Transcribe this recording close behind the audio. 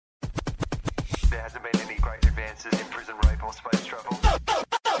there hasn't been any great advances in prison rape or space travel.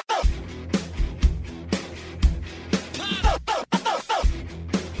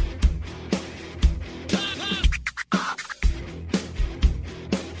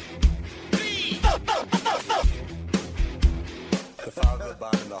 The father, the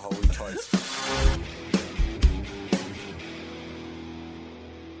barn, and the holy toast.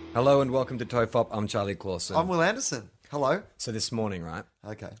 Hello and welcome to TOFOP. I'm Charlie Clausen. I'm Will Anderson. Hello. So this morning, right?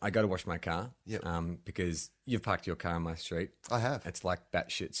 Okay. I go to wash my car. Yep. Because you've parked your car on my street. I have. It's like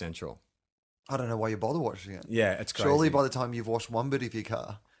batshit central. I don't know why you bother washing it. Yeah, it's crazy. Surely by the time you've washed one bit of your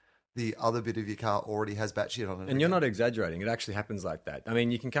car, the other bit of your car already has batshit on it. And you're not exaggerating. It actually happens like that. I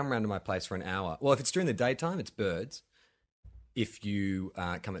mean, you can come around to my place for an hour. Well, if it's during the daytime, it's birds. If you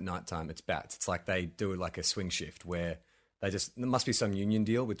come at nighttime, it's bats. It's like they do like a swing shift where there must be some union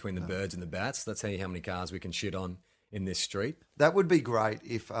deal between the birds and the bats. Let's see how many cars we can shit on in this street. That would be great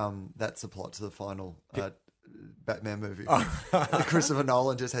if that's the plot to the final Batman movie. Christopher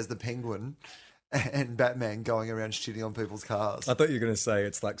Nolan just has the Penguin and Batman going around shitting on people's cars. I thought you were going to say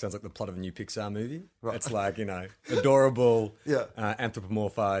sounds like the plot of a new Pixar movie. Right. It's like, adorable,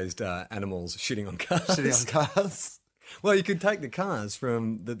 anthropomorphized animals shitting on cars. Shitting on cars. Well, you could take the cars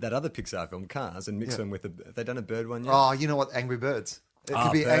from that other Pixar film, Cars, and mix them with have they done a bird one yet? Oh, you know what? Angry Birds. It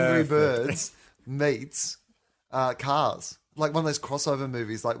could be perfect. Angry Birds meets Cars. Like one of those crossover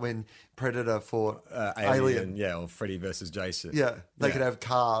movies, like when Predator fought Alien. Yeah, or Freddy versus Jason. Yeah, they could have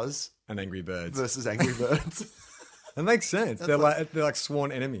Cars and Angry Birds versus Angry Birds. That makes sense. They're like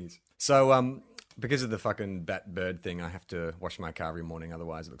sworn enemies. So, because of the fucking bat bird thing, I have to wash my car every morning.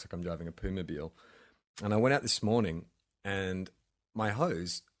 Otherwise, it looks like I'm driving a Puma-mobile. And I went out this morning, and my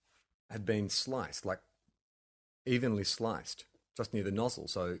hose had been sliced, like evenly sliced, just near the nozzle.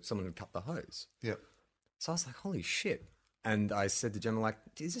 So someone had cut the hose. Yep. So I was like, holy shit. And I said to Gemma, like,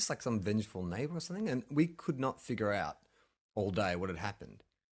 is this like some vengeful neighbor or something? And we could not figure out all day what had happened.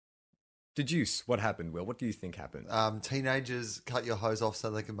 What happened, Will? What do you think happened? Teenagers cut your hose off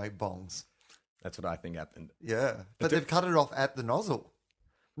so they can make bongs. That's what I think happened. Yeah. But they've cut it off at the nozzle.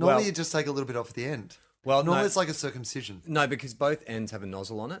 Normally you just take a little bit off at the end. Well, normally no, it's like a circumcision. No, because both ends have a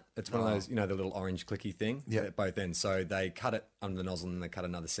nozzle on it. It's one of those, the little orange clicky thing at both ends. So they cut it under the nozzle and then they cut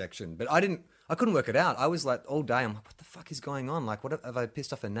another section. But I couldn't work it out. I was like, all day, I'm like, what the fuck is going on? Like, what have I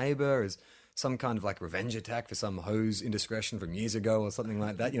pissed off a neighbor? Is some kind of like revenge attack for some hose indiscretion from years ago or something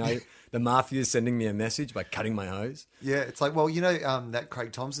like that? The mafia is sending me a message by cutting my hose. Yeah, it's like, well, that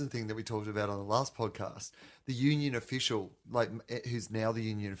Craig Thompson thing that we talked about on the last podcast, the union official, who's now the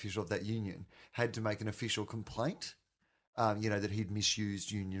union official of that union, had to make an official complaint, that he'd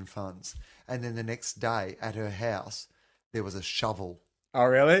misused union funds. And then the next day at her house, there was a shovel. Oh,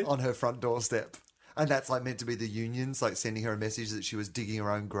 really? On her front doorstep. And that's like meant to be the unions, like sending her a message that she was digging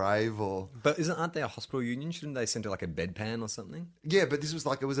her own grave or... But aren't they a hospital union? Shouldn't they send her like a bedpan or something? Yeah, but this was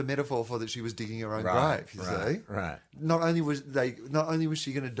it was a metaphor for that she was digging her own grave, you see? Right. Not only was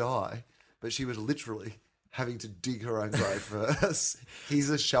she going to die, but she was literally having to dig her own grave first. Here's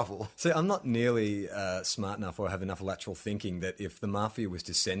a shovel. See, I'm not nearly smart enough or have enough lateral thinking that if the mafia was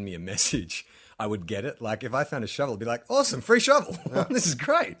to send me a message, I would get it. Like, if I found a shovel, I'd be like, awesome, free shovel. Yeah. This is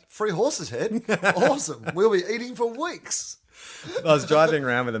great. Free horse's head. Awesome. We'll be eating for weeks. I was driving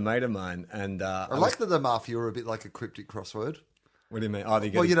around with a mate of mine, and I like that the mafia are a bit like a cryptic crossword. What do you mean? Oh,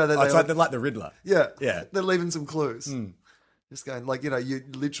 they're like the Riddler. Yeah. Yeah. They're leaving some clues. Just going, you're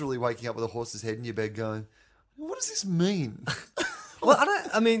literally waking up with a horse's head in your bed going, what does this mean? Well,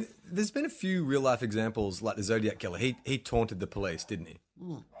 there's been a few real life examples, like the Zodiac Killer. He taunted the police, didn't he?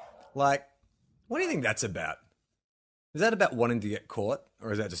 Like, what do you think that's about? Is that about wanting to get caught,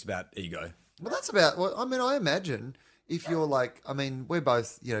 or is that just about ego? Well, that's about, I imagine if you're we're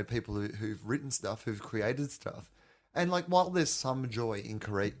both, people who've written stuff, who've created stuff. And while there's some joy in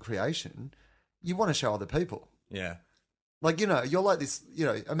creation, you want to show other people. Yeah. You're like this,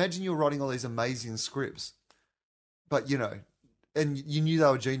 imagine you're writing all these amazing scripts. But, and you knew they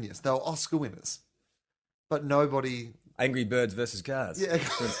were genius. They were Oscar winners. But nobody... Angry Birds versus Cars, yeah,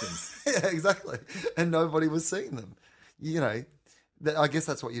 for instance. Yeah, exactly. And nobody was seeing them. I guess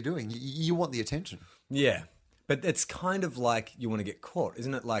that's what you're doing. You want the attention. Yeah. But it's kind of like you want to get caught.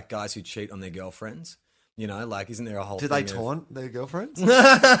 Isn't it like guys who cheat on their girlfriends? Isn't there a whole Do thing they taunt their girlfriends? Do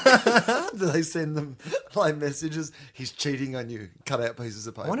they send them messages? He's cheating on you. Cut out pieces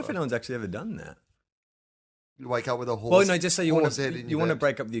of paper. I wonder if anyone's actually ever done that. You wake up with a horse. Well, no, just say you want to bed.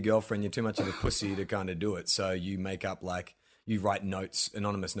 break up with your girlfriend. You're too much of a pussy to kind of do it. So you make up you write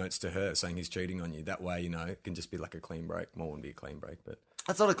anonymous notes to her saying he's cheating on you. That way, it can just be like a clean break. Well, it wouldn't be a clean break, but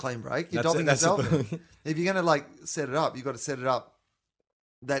that's not a clean break. You're dobbing yourself. If you're going to set it up, you've got to set it up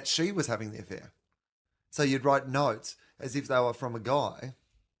that she was having the affair. So you'd write notes as if they were from a guy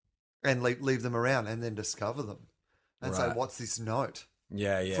and leave them around and then discover them and say, Right. what's this note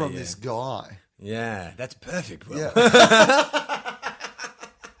Yeah, from this guy? Yeah, that's perfect, Will. Yeah.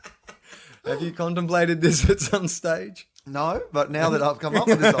 Have you contemplated this at some stage? No, but now that I've come up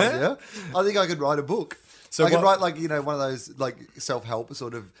with this idea, I think I could write a book. So I could what- write one of those self-help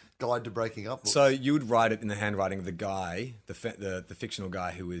sort of guide to breaking up books. So you would write it in the handwriting of the guy, the fictional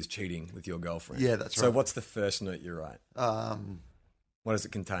guy who is cheating with your girlfriend. Yeah, that's So right. what's the first note you write? What does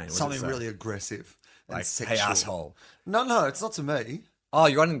it contain? What does it Something say? really aggressive and like, sexual. hey, asshole. No, it's not to me. Oh,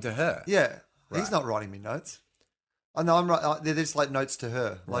 you're writing to her? Yeah, Right. he's not writing me notes. I know they're just like notes to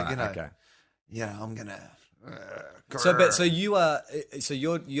her. Like, Right, okay. Yeah, I'm gonna. So you're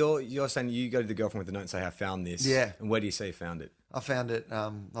saying you go to the girlfriend with the note and say, I found this. Yeah. And where do you say you found it? I found it. I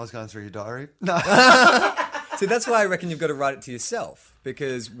was going through your diary. No, See, that's why I reckon you've got to write it to yourself,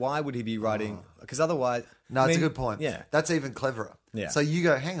 because why would he be writing? Because otherwise, no, it's a good point. Yeah, that's even cleverer. Yeah. So you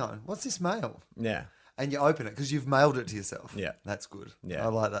go, hang on, what's this mail? yeah, And you open it because you've mailed it to yourself. Yeah. That's good. Yeah. I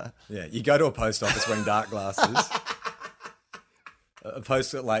like that. yeah. You go to a post office wearing dark glasses,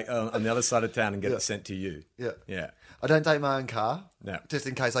 post it like on the other side of town, and get it sent to you. Yeah. Yeah. I don't take my own car. No. Just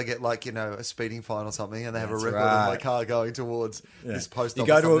in case I get a speeding fine or something and they have That's a record of my right. car going towards Yeah. this post You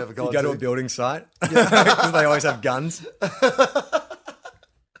office go to I've never gone you go to to. a building site because they always have guns.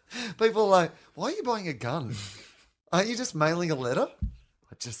 People are like, why are you buying a gun? Aren't you just mailing a letter?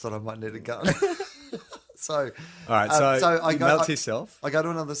 I just thought I might need a gun. So, All right, so you mail it to yourself. I go to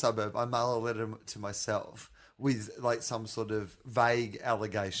another suburb. I mail a letter to myself with some sort of vague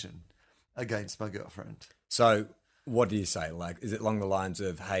allegation against my girlfriend. So what do you say? Like, is it along the lines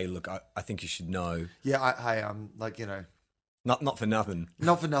of, "Hey, look, I think you should know." Yeah, I'm Not for nothing.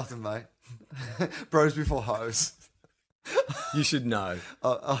 not for nothing, mate. Bros before hoes. You should know.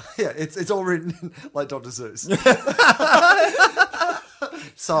 Yeah, it's all written like Dr. Seuss.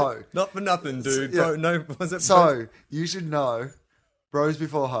 So, Not for nothing, dude. Yeah. Bro, no, was it? so you should know, bros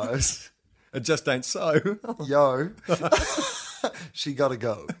before hoes. It just ain't so. Yo, she gotta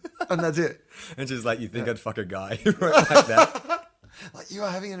go, and that's it. And she's like, "You think I'd fuck a guy who wrote like that?" Like, you are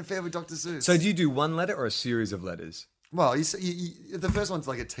having an affair with Dr. Seuss. So do you do one letter or a series of letters? Well, the first one's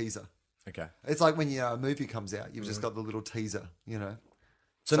like a teaser. Okay. It's like when a movie comes out, you've just got the little teaser,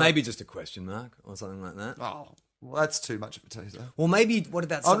 So maybe just a question mark or something like that. Oh, well, that's too much of a teaser. Well, maybe what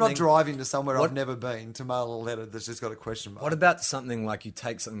about I'm something? not driving to somewhere What- I've never been to mail a letter that's just got a question mark. What about something like you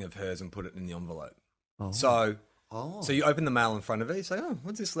take something of hers and put it in the envelope? So you open the mail in front of her. You say, "Oh,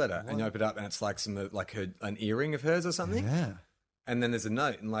 what's this letter?" And you open it up, and it's like an earring of hers or something. Yeah. And then there's a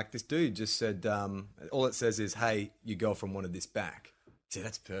note, and like this dude just said, all it says is, "Hey, your girlfriend wanted this back." See,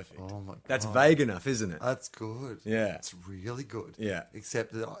 that's perfect. Oh my That's God. vague enough, isn't it? That's good. Yeah. It's really good. Yeah.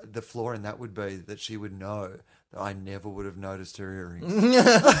 Except the flaw in that would be that she would know that I never would have noticed her earrings.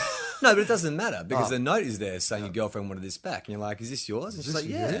 No, but it doesn't matter because the note is there saying your girlfriend wanted this back, and you're like, "Is this yours?" And she's this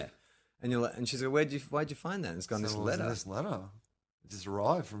like, you? "Yeah." And you're like, and she's like, "Why'd you find that?" And it's gone this So letter. This letter. It just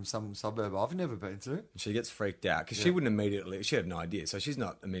arrived from some suburb I've never been to. And she gets freaked out because she wouldn't immediately. She had no idea, so she's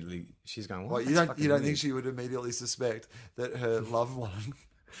not immediately. She's going, "What?" Well, you don't think she would immediately suspect that her loved one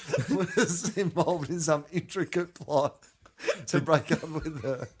was involved in some intricate plot to break up with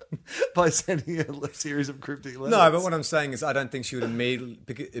her by sending her a series of cryptic letters? No, but what I'm saying is, I don't think she would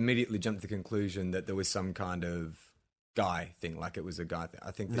immediately jump to the conclusion that there was some kind of guy thing, like it was a guy thing.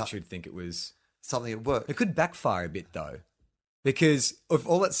 I think that she'd think it was. Something at work. It could backfire a bit though, because if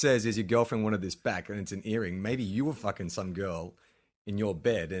all it says is your girlfriend wanted this back and it's an earring, maybe you were fucking some girl in your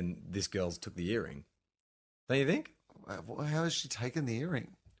bed and this girl's took the earring. Don't you think? How has she taken the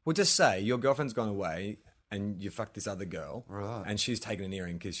earring? Well, just say your girlfriend's gone away and you fucked this other girl, Right. and she's taken an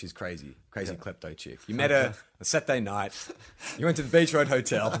earring because she's crazy klepto chick. You met her a Saturday night. You went to the Beach Road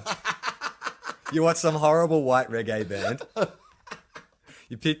Hotel. You watched some horrible white reggae band.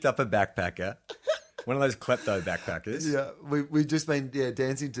 You picked up a backpacker, one of those klepto backpackers. Yeah, we've just been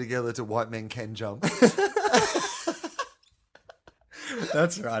dancing together to White Men Can Jump.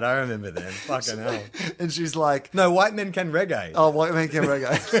 That's right. I remember them. Fucking hell. And she's like, No, white men can reggae. oh, White Men Can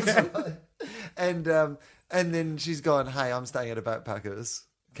Reggae. And then she's gone, hey, I'm staying at a backpackers.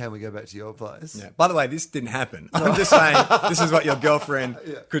 Can we go back to your place? Yeah. By the way, this didn't happen. I'm just saying this is what your girlfriend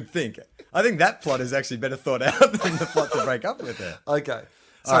could think. I think that plot is actually better thought out than the plot to break up with her. Okay.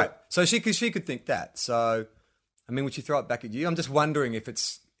 All right. So she could think that. So, I mean, would she throw it back at you? I'm just wondering if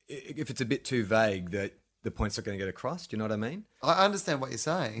it's a bit too vague that the point's not going to get across. Do you know what I mean? I understand what you're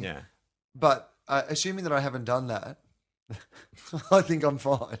saying. Yeah. But assuming that I haven't done that, I think I'm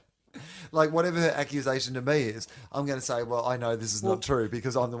fine. like whatever her accusation to me is, I'm going to say, well, I know this is not true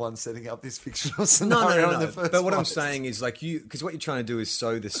because I'm the one setting up this fictional scenario in the first But what I'm place. saying is like because what you're trying to do is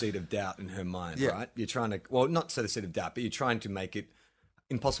sow the seed of doubt in her mind, right? You're trying to, well, not sow the seed of doubt, but you're trying to make it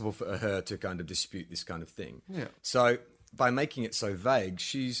impossible for her to kind of dispute this kind of thing. Yeah. So by making it so vague,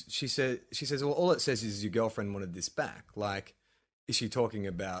 she says, well, all it says is your girlfriend wanted this back. Like, is she talking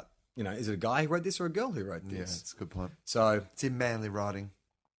about, is it a guy who wrote this or a girl who wrote this? Yeah, that's a good point. So It's in manly writing.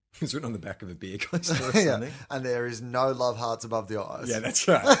 it's written on the back of a beer coaster or Yeah. something. And there is no love hearts above the eyes. Yeah, that's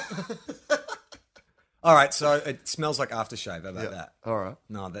right. All right, so it smells like aftershave. How about that? All right.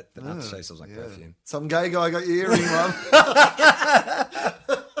 No, that aftershave smells like perfume. Some gay guy got your earring, mum.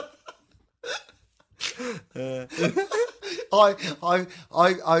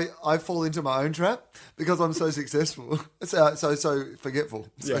 I fall into my own trap because I'm so successful. So forgetful.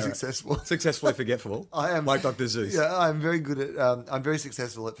 So right. successful. Successfully forgetful. I am like Dr. Zeus. Yeah, I'm very good at. I'm very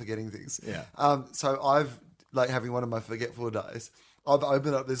successful at forgetting things. Yeah. So I've having one of my forgetful days. I've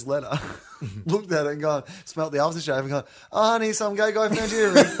opened up this letter, looked at it and gone, smelt the aftershave and gone, oh, honey, some gay guy found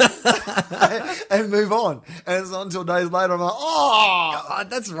your earring. And move on. And it's not until days later I'm like, Oh,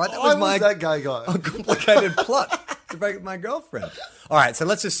 that's right. That was my that gay guy. complicated plot to break with my girlfriend. All right, so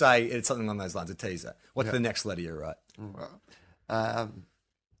let's just say it's something along those lines, a teaser. What's the next letter you write?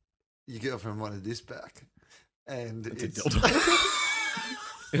 Your girlfriend wanted this back. And It's a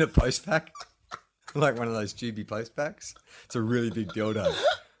dildo. In a post pack. Like one of those tubey post packs. It's a really big dildo.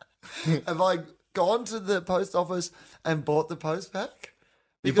 Have I gone to the post office and bought the post pack?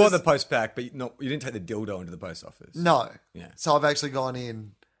 You bought the post pack, but you didn't take the dildo into the post office. No. Yeah. So I've actually gone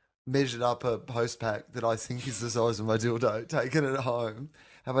in, measured up a post pack that I think is the size of my dildo, taken it home.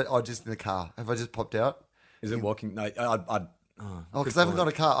 Just in the car. Have I just popped out? Is it walking? No, Because I haven't got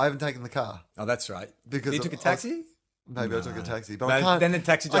a car. I haven't taken the car. Oh, that's right. Because you took a taxi? Maybe I took a taxi, but No, I can't. then the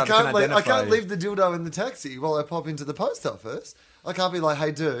taxi driver I can identify I can't you. leave the dildo in the taxi while I pop into the post office. I can't be like,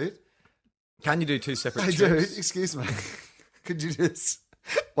 "Hey, dude, Can you do two separate hey, trips? dude, excuse me, could you just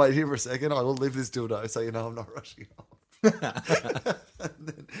wait here for a second? I will leave this dildo so you know I'm not rushing home."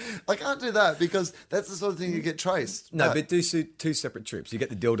 I can't do that because that's the sort of thing you get traced. No, but do two separate trips. You get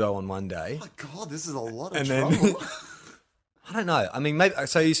the dildo on one day. Oh my God, this is a lot of And then- trouble. I don't know. I mean, maybe.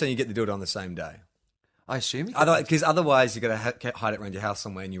 So you're saying you get the dildo on the same day? I assume you Because otherwise you're going to hide it around your house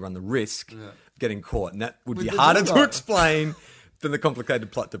somewhere and you run the risk of getting caught. And that would With be the harder dildo. to explain than the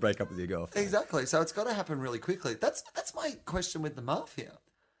complicated plot to break up with your girlfriend. Exactly. So it's got to happen really quickly. That's my question with the mafia.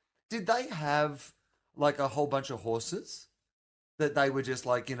 Did they have like a whole bunch of horses that they were just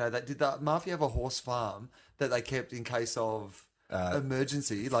like, did the mafia have a horse farm that they kept in case of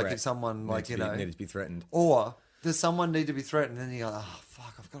emergency? Like Threat. if someone needed to be threatened. or does someone need to be threatened? And then you go, oh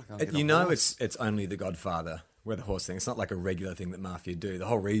fuck, I've got to go and get a horse. It's only The Godfather where the horse thing. It's not like a regular thing that mafia do. The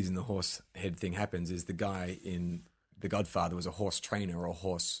whole reason the horse head thing happens is the guy in The Godfather was a horse trainer or a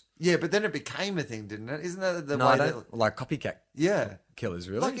horse. Yeah, but then it became a thing, didn't it? Isn't that the way that... like copycat Yeah. killers,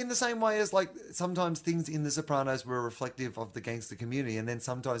 really. Like in the same way as like sometimes things in The Sopranos were reflective of the gangster community, and then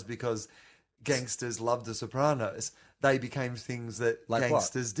sometimes because gangsters loved The Sopranos, they became things that Like what?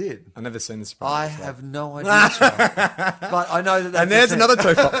 gangsters did. I've never seen this. I have no idea, Charlie. But I know that. That's And there's a another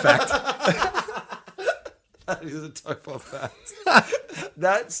TOFOP fact. That is a TOFOP fact.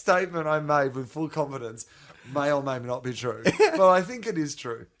 That statement I made with full confidence may or may not be true, but I think it is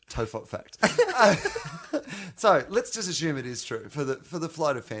true. TOFOP fact. So let's just assume it is true for the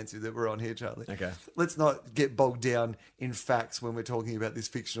flight of fancy that we're on here, Charlie. Okay. Let's not get bogged down in facts when we're talking about this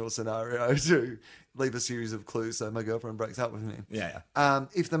fictional scenario to leave a series of clues so my girlfriend breaks up with me. Yeah.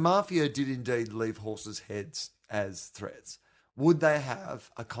 If the mafia did indeed leave horses' heads as threats, would they have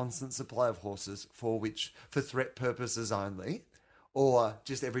a constant supply of horses for threat purposes only? Or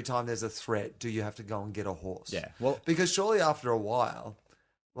just every time there's a threat, do you have to go and get a horse? Yeah, well- because surely after a while,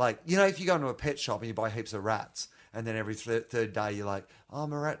 like, if you go into a pet shop and you buy heaps of rats, and then every third day you're like, oh,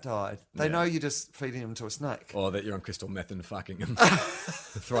 my rat died. They know you're just feeding them to a snake. Or that you're on crystal meth and fucking them,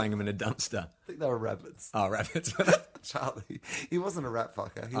 throwing them in a dumpster. I think they were rabbits. Oh, rabbits. Charlie, he wasn't a rat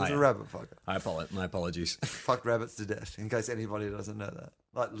fucker. He was a rabbit fucker. My apologies. Fucked rabbits to death, in case anybody doesn't know that.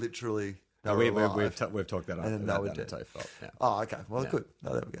 Like, literally, they were We've alive. talked that And then they about were that in dead. TOFOP. Yeah. Oh, okay. Well, good.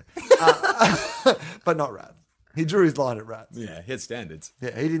 No, there we go. But not rat. He drew his line at rats. Yeah, he had standards.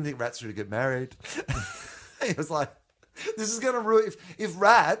 Yeah, he didn't think rats should get married. He was like, this is going to ruin... If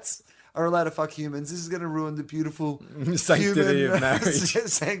rats are allowed to fuck humans, this is going to ruin the beautiful... Sanctity of marriage.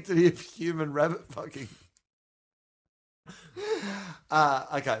 Sanctity of human rabbit fucking.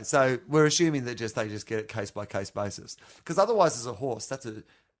 Okay, so we're assuming that they just get it case-by-case basis. Because otherwise, as a horse, that's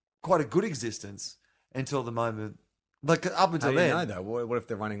quite a good existence until the moment Like up How until do you then. know though? What if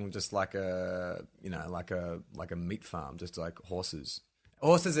they're running just like a like a meat farm, just like horses?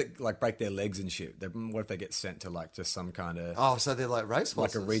 Horses that like break their legs and shit. What if they get sent to like just some kind of Oh, so they're like race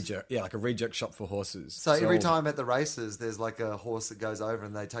like horses. a reject, like a reject shop for horses. So every time at the races, there's like a horse that goes over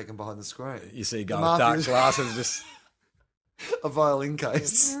and they take him behind the screen. you see a The guy with dark mafia's- glasses, just a violin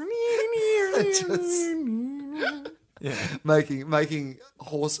case, yeah, making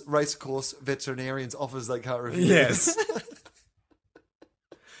race course veterinarians offers they can't refuse. yes.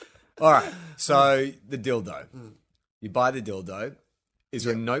 All right, so the dildo. You buy the dildo. Is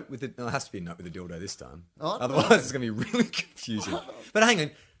there a note with it? No, it has to be a note with a dildo this time. Oh, no. Otherwise, it's going to be really confusing. But hang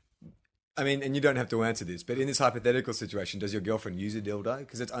on. I mean, and you don't have to answer this, but in this hypothetical situation, does your girlfriend use a dildo?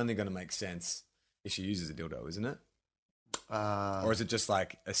 Because it's only going to make sense if she uses a dildo, isn't it? Or is it just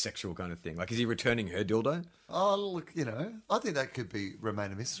like a sexual kind of thing? Like, is he returning her dildo? Oh, look, I think that could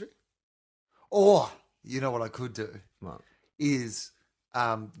remain a mystery. Or, you know what I could do Well, is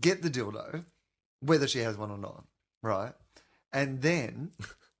get the dildo, whether she has one or not, right? And then,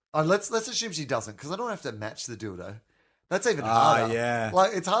 let's assume she doesn't, because I don't have to match the dildo. That's even harder. yeah.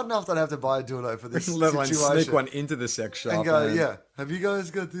 Like, it's hard enough that I have to buy a dildo for this let alone situation. sneak one into the sex shop. And go, yeah, have you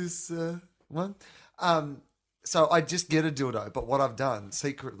guys got this one? So I just get a dildo, but what I've done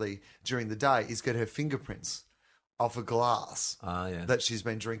secretly during the day is get her fingerprints off a glass Yeah. that she's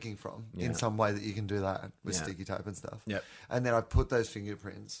been drinking from Yeah. in some way that you can do that with Yeah. sticky tape and stuff. Yep. And then I put those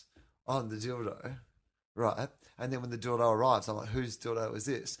fingerprints on the dildo, right? And then when the dildo arrives, I'm like, whose dildo is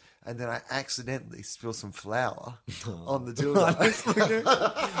this? And then I accidentally spill some flour on the dildo.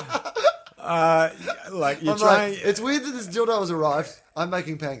 Like, you're I'm trying... like, it's weird that this dildo has arrived. I'm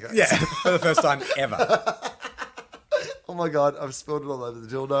making pancakes. yeah, for the first time ever. Oh my God, I've spilled it all over the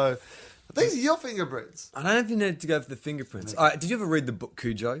dildo. These are your fingerprints. I don't know if you need to go for the fingerprints. All right, did you ever read the book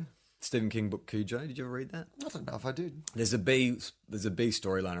Cujo? Stephen King book Cujo? Did you ever read that? I don't know if I did. There's a B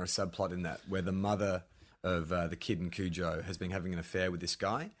storyline or a subplot in that where the mother of the kid in Cujo has been having an affair with this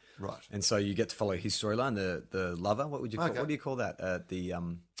guy. Right. And so you get to follow his storyline, the lover. What would you call? Okay. What do you call that?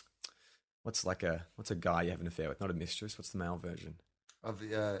 What's a guy you have an affair with? Not a mistress. What's the male version? Of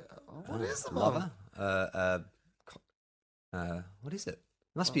what is the lover? What is it?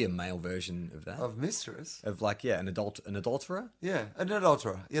 Must be a male version of that. Of mistress? Of like, yeah, an adulterer. Yeah, an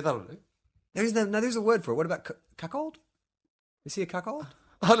adulterer. Yeah, that'll do. There's a word for it. What about cuckold? Is he a cuckold?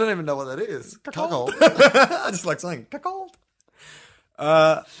 I don't even know what that is. Cuckold. I just like saying cuckold.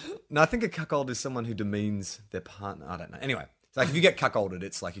 No, I think a cuckold is someone who demeans their partner. I don't know. Anyway, it's like if you get cuckolded,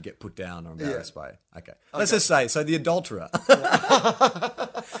 it's like you get put down or embarrassed by. Okay. Let's just say, so the adulterer.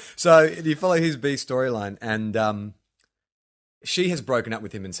 So you follow his B storyline, and she has broken up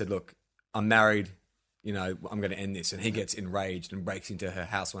with him and said, look, I'm married, I'm going to end this. And he gets enraged and breaks into her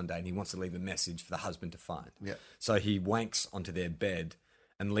house one day and he wants to leave a message for the husband to find. Yeah. So he wanks onto their bed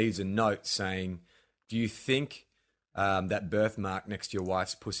and leaves a note saying, do you think that birthmark next to your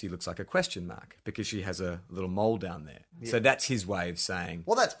wife's pussy looks like a question mark? Because she has a little mole down there. Yeah. So that's his way of saying...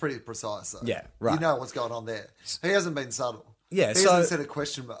 Well, that's pretty precise, though. Yeah, right. You know what's going on there. He hasn't been subtle. Yeah, he hasn't said a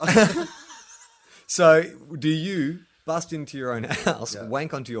question mark. So do you bust into your own house,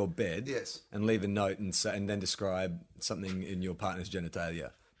 wank onto your bed, Yes. and leave a note and then describe something in your partner's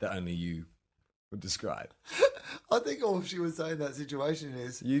genitalia that only you would describe? I think all she would say in that situation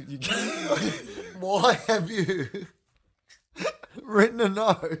is, You why have you written a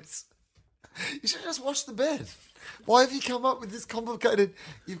note? You should just wash the bed. Why have you come up with this complicated...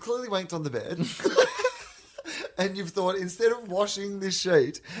 You've clearly wanked on the bed. And you've thought, instead of washing this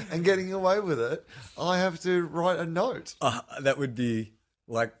sheet and getting away with it, I have to write a note. that would be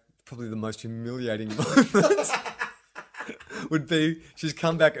like probably the most humiliating moment. Would be she's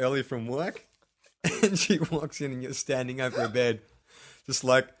come back early from work and she walks in and you're standing over her bed, just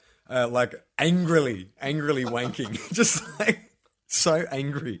like angrily wanking, just like so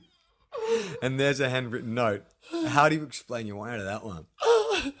angry. And there's a handwritten note. How do you explain your way out of that one?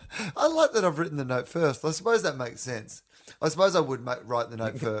 I like that I've written the note first. I suppose that makes sense. I suppose I would write the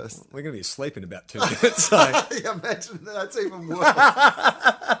note first. We're going to be asleep in about 2 minutes, so... Yeah, imagine that's even worse.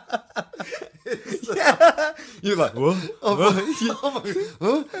 You're like, what?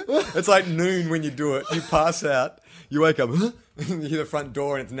 It's like noon when you do it. You pass out. You wake up. Huh? You hear the front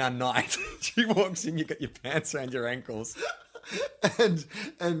door and it's now night. She walks in. You got your pants around your ankles. and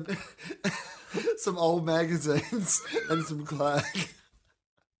some old magazines and some clag.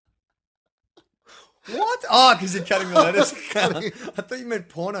 What? Oh, because you're cutting the letters. I thought you meant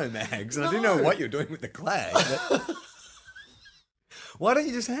porno mags, and I didn't know what you were doing with the clag. But... Why don't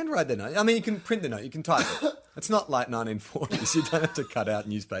you just handwrite the note? I mean, you can print the note, you can type it. It's not like 1940s. You don't have to cut out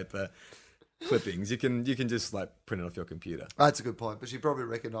newspaper clippings. You can just like print it off your computer. That's a good point, but she probably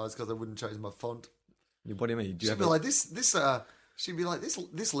recognised because I wouldn't change my font. What do you mean? She'd be like, she'd be like,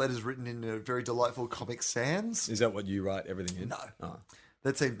 this letter's written in a very delightful Comic Sans. Is that what you write everything in? No. Oh.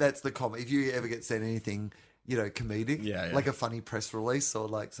 That's the comic. If you ever get sent anything, comedic, like a funny press release or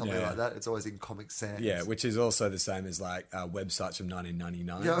like something like that, it's always in Comic Sans. Yeah, which is also the same as like websites from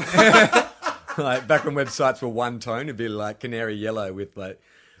 1999. Yeah. Like back when websites were one tone, it'd be like canary yellow with like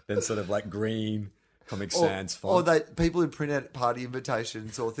then sort of like green Comic Sans font. Or people who print out party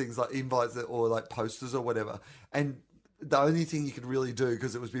invitations or things like invites or like posters or whatever. And the only thing you could really do,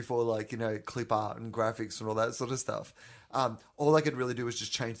 because it was before like, clip art and graphics and all that sort of stuff, all I could really do was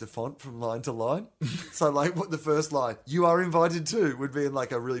just change the font from line to line. So like what the first line, "You are invited to," would be in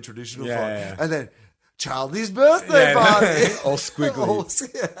like a really traditional font. Yeah. And then Charlie's birthday party. All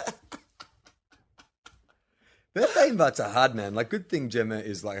squiggly. Birthday invites are hard, man. Like, good thing Gemma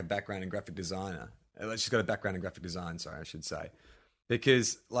is like a background in graphic designer. She's got a background in graphic design, sorry, I should say.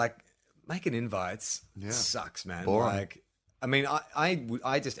 Because, like, making invites sucks, man. Boring. Like, I mean,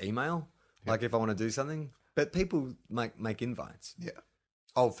 I just email, like, if I want to do something. But people make invites. Yeah.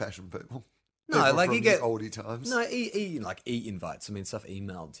 Old-fashioned people. No, People like from you get... the oldie times. No, e-invites. I mean, stuff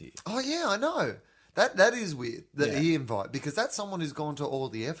emailed to you. Oh, yeah, I know. That is weird, the e-invite, because that's someone who's gone to all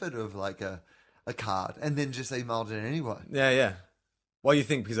the effort of, like, a card and then just emailed it anyway. Yeah. Well, you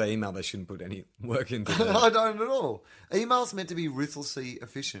think because they email, they shouldn't put any work into it? I don't at all. Email's meant to be ruthlessly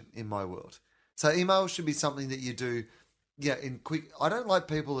efficient in my world. So email should be something that you do, in quick. I don't like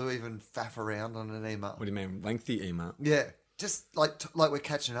people who even faff around on an email. What do you mean, lengthy email? Yeah, just like we're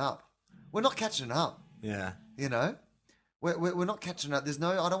catching up. We're not catching up. Yeah. We're not catching up.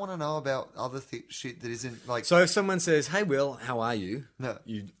 I don't want to know about other shit that isn't like. So if someone says, "Hey, Will, how are you?" No.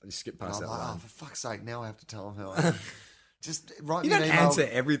 You skip past that line. For fuck's sake! Now I have to tell them how I am. Just write You me don't an email. answer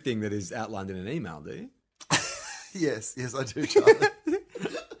everything that is outlined in an email, do you? Yes, I do, Charlie.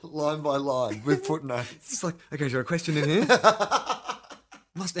 Line by line with footnotes. It's like, okay, is there a question in here?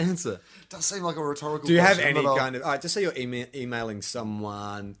 Must answer. Does seem like a rhetorical. Do you have question, any but kind of? All right, just say you're emailing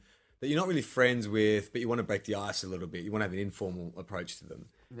someone that you're not really friends with, but you want to break the ice a little bit. You want to have an informal approach to them.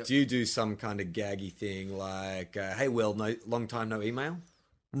 Yep. Do you do some kind of gaggy thing like, "Hey, Will, long time no email"?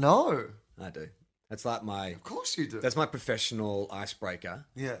 No, I do. That's like Of course you do. That's my professional icebreaker.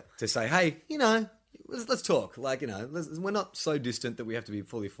 Yeah. To say, hey, let's talk. Like, we're not so distant that we have to be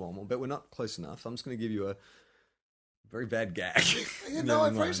fully formal, but we're not close enough. So I'm just going to give you a very bad gag. Yeah, no, I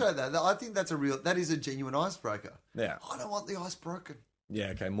appreciate that. I think that is a genuine icebreaker. Yeah. I don't want the ice broken.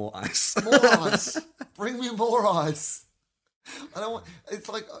 Yeah, okay, more ice. More ice. Bring me more ice. I don't want. It's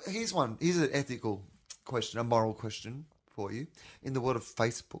like here's an ethical question, a moral question for you in the world of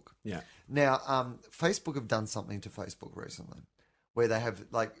Facebook. Yeah. Now, Facebook have done something to Facebook recently, where they have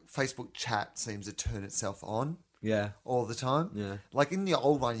like Facebook chat seems to turn itself on. Yeah. All the time. Yeah. Like in the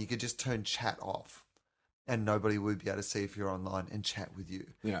old one, you could just turn chat off, and nobody would be able to see if you're online and chat with you.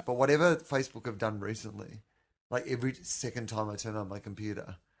 Yeah. But whatever Facebook have done recently, like every second time I turn on my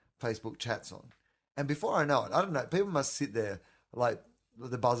computer, Facebook chat's on. And before I know it, I don't know, people must sit there like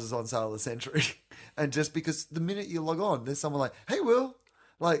the buzzers on sale of the century. And just because the minute you log on, there's someone like, "Hey, Will."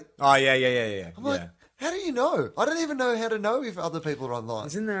 Like, oh, yeah. I'm like, how do you know? I don't even know how to know if other people are online.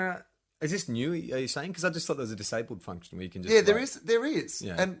 Is this new, are you saying? Because I just thought there was a disabled function where you can just... Yeah, there is.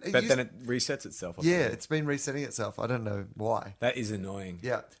 Yeah. And but then it resets itself. Or yeah, something. it's been resetting itself. I don't know why. That is annoying.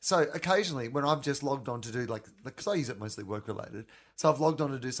 Yeah. So occasionally when I've just logged on to do because I use it mostly work related. So I've logged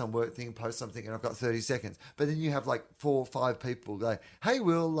on to do some work thing, post something, and I've got 30 seconds. But then you have like 4 or 5 people go, "Hey,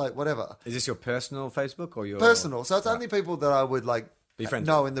 Will," like whatever. Is this your personal Facebook or your... Personal. So it's only people that I would like be friends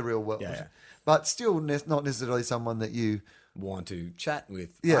know with. in the real world. Yeah. But still not necessarily someone that you... want to chat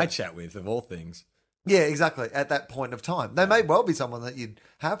with. Yeah. I chat with, of all things. Yeah, exactly. At that point of time. They may well be someone that you'd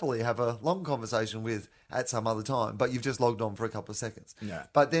happily have a long conversation with at some other time, but you've just logged on for a couple of seconds. Yeah.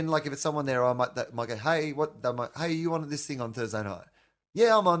 But then, like, if it's someone there, I might go, "Hey, hey, you on this thing on Thursday night?"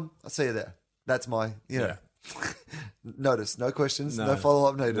 "Yeah, I'm on. I'll see you there." That's my, Yeah. Notice, no questions, no No.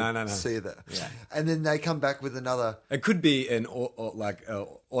 follow-up needed. No. See you there. Yeah. And then they come back with another... It could be an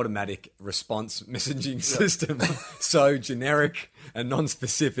automatic response messaging system. So generic and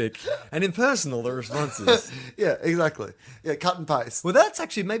non-specific and impersonal, the responses. Yeah, exactly. Yeah, cut and paste. Well, that's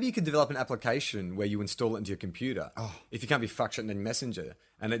actually, maybe you could develop an application where you install it into your computer. If you can't be fucked shut in Messenger,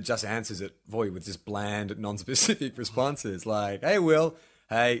 and it just answers it for you with just bland, non-specific responses like, "Hey, Will,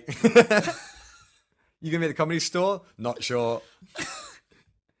 hey, you going to be at the Comedy Store? Not sure."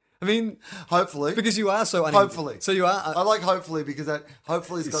 I mean, hopefully. because you are so... Hopefully. So you are... I like hopefully because that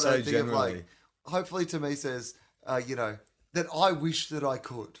hopefully's got So that thing of generally. like... Hopefully to me says, that I wish that I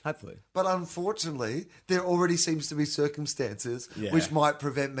could. Hopefully. But unfortunately, there already seems to be circumstances Yeah. which might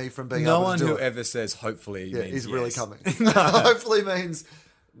prevent me from being No able one to do who it. ever says hopefully means Is really yes. coming. Hopefully means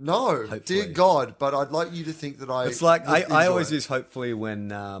no, dear Hopefully. God. But I'd like you to think that I. It's like would I always enjoy it. use hopefully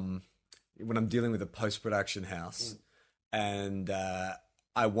when I'm dealing with a post-production house and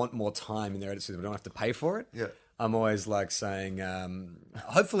I want more time in their edits so we don't have to pay for it. Yeah. I'm always like saying,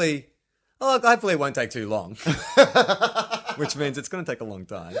 hopefully it won't take too long, which means it's going to take a long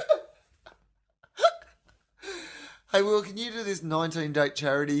time. Hey, Will, can you do this 19-date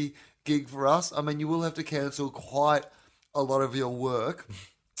charity gig for us? I mean, you will have to cancel quite a lot of your work,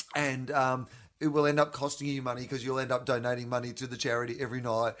 and it will end up costing you money because you'll end up donating money to the charity every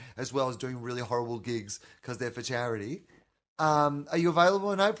night, as well as doing really horrible gigs because they're for charity. Are you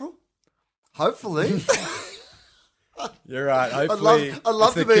available in April? Hopefully. You're right. Hopefully, I'd love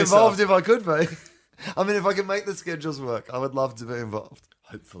it's the to be kiss-off. involved if I could be. I mean, if I can make the schedules work, I would love to be involved.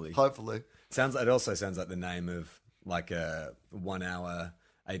 Hopefully. Hopefully. It also sounds like the name of like a 1 hour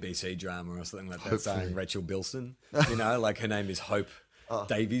ABC drama or something like that, starring Rachel Bilson. You know, like her name is Hope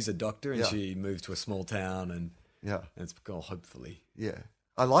Davies, a doctor, and Yeah. she moved to a small town and Yeah. it's called Hopefully. Yeah.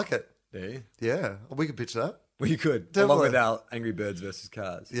 I like it. Do you? Yeah. We could pitch that. Well, you could, Definitely. along with our Angry Birds versus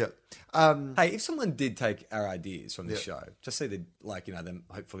Cars. Yeah. Hey, if someone did take our ideas from this show, just say that, like, you know, them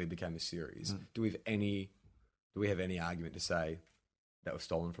hopefully became a series. Do we have any argument to say that was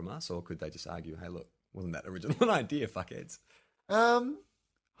stolen from us, or could they just argue, hey, look, wasn't that original an idea, fuckheads?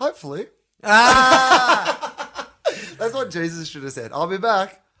 Hopefully. Ah! That's what Jesus should have said. I'll be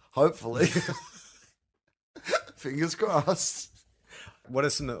back. Hopefully. Fingers crossed. What are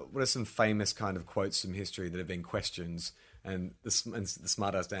some famous kind of quotes from history that have been questions, and the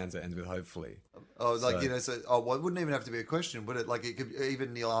smartest answer ends with hopefully? Oh, like, well, it wouldn't even have to be a question, would it? Like, it could,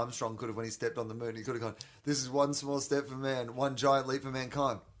 even Neil Armstrong could have, when he stepped on the moon, he could have gone, this is one small step for man, one giant leap for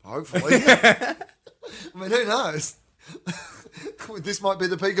mankind. Hopefully. I mean, who knows? This might be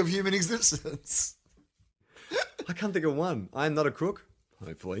the peak of human existence. I can't think of one. I am not a crook.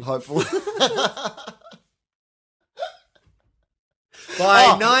 Hopefully. Hopefully.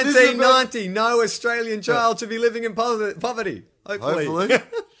 By this is 1990, no Australian child should be living in poverty. Hopefully. Hopefully.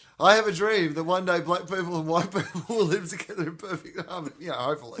 I have a dream that one day black people and white people will live together in perfect harmony. Yeah,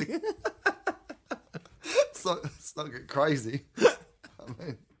 hopefully. It's not get crazy. I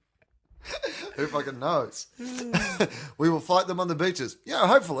mean, who fucking knows? We will fight them on the beaches. Yeah,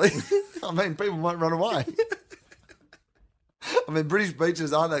 hopefully. I mean, people might run away. I mean, British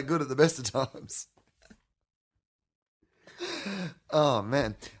beaches aren't that good at the best of times. Oh,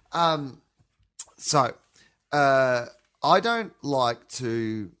 man. I don't like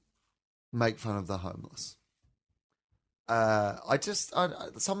to make fun of the homeless.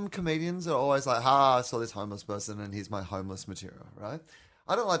 Some comedians are always like, I saw this homeless person and here's my homeless material, right?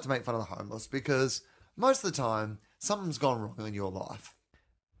 I don't like to make fun of the homeless because most of the time something's gone wrong in your life.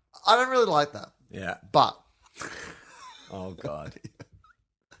 I don't really like that. Yeah. But Oh, God.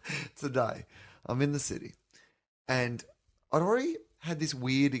 today I'm in the city and I'd already had this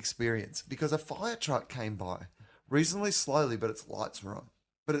weird experience because a fire truck came by reasonably slowly, but its lights were on.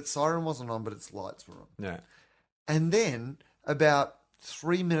 But its siren wasn't on, but its lights were on. Yeah. And then about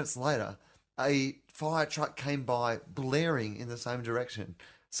 3 minutes later, a fire truck came by blaring in the same direction.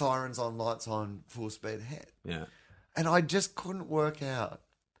 Sirens on, lights on, full speed ahead. Yeah. And I just couldn't work out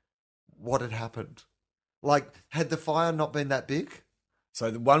what had happened. Like, had the fire not been that big?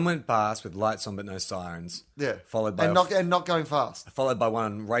 So the one went past with lights on but no sirens. Yeah. Followed by and not going fast. followed by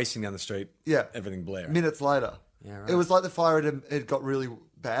one racing down the street. Yeah. Everything blaring. Minutes later. Yeah, right. It was like the fire had got really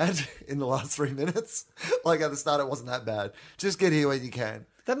bad in the last 3 minutes. Like, at the start, it wasn't that bad. Just get here when you can.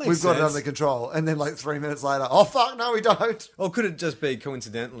 That makes We've got it sense. under control. And then, like, 3 minutes later, oh, fuck, no, we don't. Or could it just be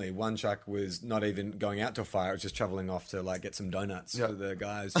coincidentally one truck was not even going out to a fire, it was just travelling off to like get some donuts Yeah. for the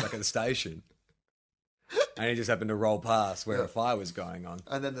guys back at the station. And he just happened to roll past where a fire was going on.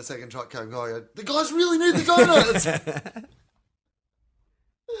 And then the second truck came going, the guys really need the donuts.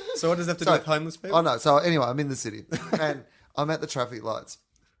 So what does that have to do with homeless people? Oh, no. So anyway, I'm in the city and I'm at the traffic lights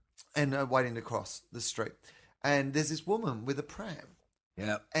and waiting to cross the street. And there's this woman with a pram.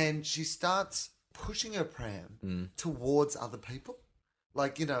 Yeah. And she starts pushing her pram towards other people.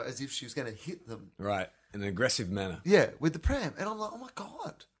 Like, you know, as if she was going to hit them. Right. In an aggressive manner. Yeah, with the pram. And I'm like, oh my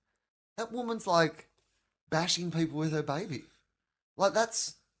God. That woman's like bashing people with her baby. Like,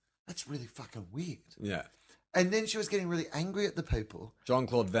 that's really fucking weird. Yeah. And then she was getting really angry at the people.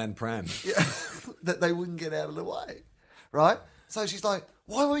 Jean-Claude Van Pram. Yeah, that they wouldn't get out of the way, right? So she's like,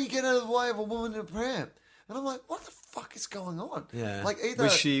 why won't you get out of the way of a woman in a pram? And I'm like, what the fuck is going on? Yeah. Like, either...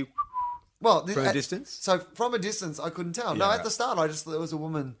 Was she... Well, From a distance? So from a distance, I couldn't tell. No, Yeah, at right. the start, I just thought it was a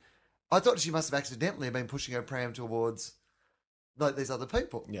woman. I thought she must have accidentally been pushing her pram towards like these other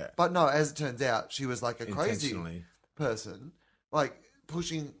people. Yeah. But no, as it turns out, she was like a crazy Intentionally. person, like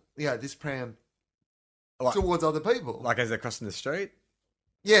pushing this pram Like- towards other people. Like as they're crossing the street?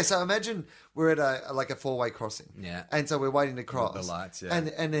 Yeah, so imagine we're at a four-way crossing. Yeah. And so we're waiting to cross. the lights, yeah.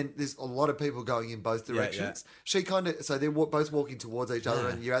 And then there's a lot of people going in both directions. She kind of, so they're both walking towards each other,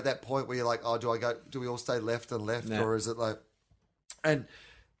 and you're at that point where you're like, oh, do we all stay left and left, Yeah. or is it like, and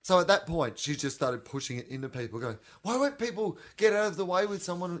so at that point, she just started pushing it into people, going, why won't people get out of the way with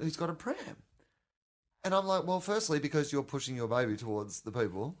someone who's got a pram? And I'm like, well, firstly, because you're pushing your baby towards the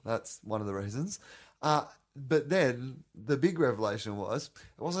people. That's one of the reasons. But then the big revelation was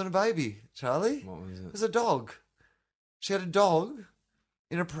it wasn't a baby, Charlie. What was it? It was a dog. She had a dog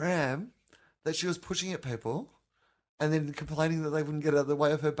in a pram that she was pushing at people and then complaining that they wouldn't get out of the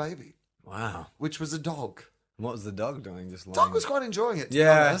way of her baby, Wow. which was a dog. What was the dog doing? Just lying? Dog was quite enjoying it, to be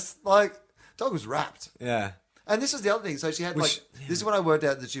Yeah. honest. Like, dog was wrapped. Yeah. And this is the other thing. So she had Which- this is when I worked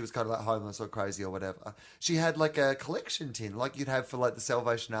out that she was kind of like homeless or crazy or whatever. She had like a collection tin, like you'd have for like the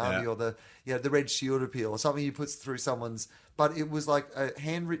Salvation Army or the Red Shield appeal or something you put through someone's. But it was like a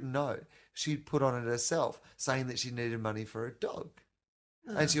handwritten note she'd put on it herself, saying that she needed money for a dog,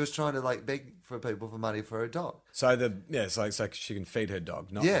 and she was trying to like beg for people for money for a dog. So so she can feed her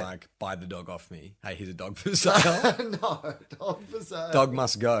dog, not Yeah. like buy the dog off me. Hey, here's a dog for sale. No, dog for sale. Dog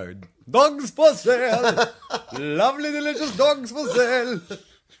must go. Dogs for sale. Lovely, delicious dogs for sale.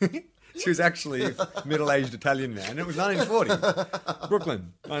 She was actually a middle-aged Italian man. It was 1940.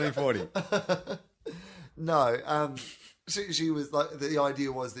 Brooklyn, 1940. No, she was like, the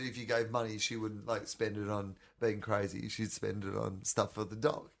idea was that if you gave money, she wouldn't like spend it on being crazy. She'd spend it on stuff for the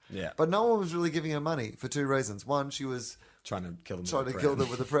dog. Yeah. But no one was really giving her money for two reasons. One, she was Trying to kill them. trying with to a kill pram. them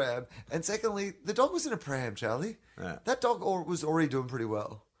with a pram. And secondly, the dog was in a pram, Charlie. Yeah. That dog was already doing pretty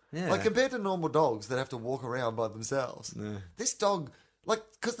well. Yeah. Like compared to normal dogs that have to walk around by themselves. Yeah. This dog, like,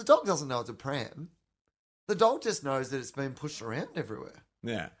 because the dog doesn't know it's a pram. The dog just knows that it's being pushed around everywhere.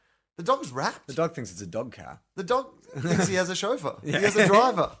 Yeah. The dog's wrapped. The dog thinks it's a dog car. The dog thinks he has a chauffeur. Yeah. He has a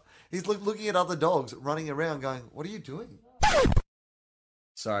driver. He's looking at other dogs running around going, what are you doing?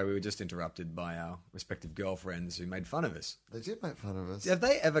 Sorry, we were just interrupted by our respective girlfriends who made fun of us. They did make fun of us. Have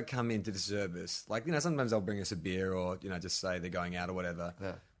they ever come into the service? Like, sometimes they'll bring us a beer or, just say they're going out or whatever.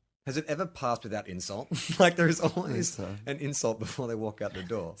 Yeah. Has it ever passed without insult? Like, there is always so. an insult before they walk out the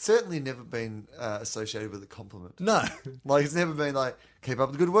door. Certainly never been associated with a compliment. No. Like, it's never been like, keep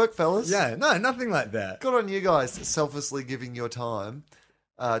up the good work, fellas. Yeah, no, nothing like that. Good on you guys, selflessly giving your time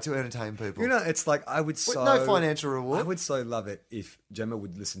to entertain people. It's like I would With so... no financial reward. I would so love it if Gemma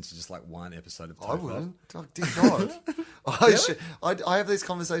would listen to just like one episode of TOFOP. I wouldn't. Oh, dear God. I have these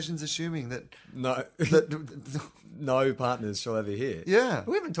conversations assuming that... No, that no partners shall ever hear. Yeah.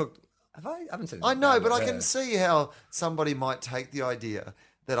 We haven't talked... I haven't said I know, anything but about I her. can see how somebody might take the idea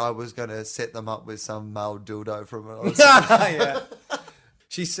that I was going to set them up with some male dildo from when I was... Yeah.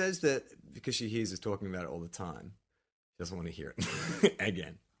 She says that because she hears us talking about it all the time, she doesn't want to hear it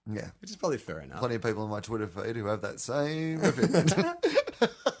again. Yeah. Which is probably fair enough. Plenty of people on my Twitter feed who have that same opinion.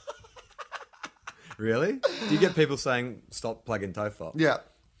 Really? Do you get people saying, stop plugging TOFOP? Yeah.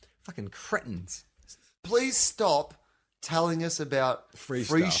 Fucking cretins. Please stop telling us about Free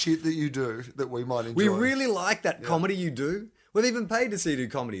free stuff. shit that you do that we might enjoy. We really like that comedy you do. We've even paid to see you do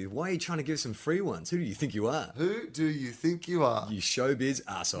comedy. Why are you trying to give us some free ones? Who do you think you are? Who do you think you are? You showbiz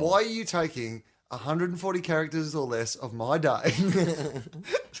asshole. Why are you taking 140 characters or less of my day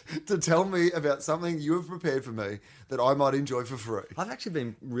to tell me about something you have prepared for me that I might enjoy for free? I've actually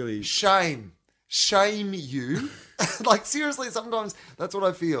been really... Shame. Shame you. Like, seriously, sometimes that's what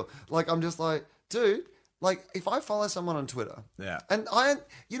I feel. Like, I'm just like, dude, like, if I follow someone on Twitter, Yeah. and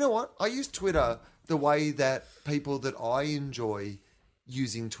you know what? I use Twitter the way that people that I enjoy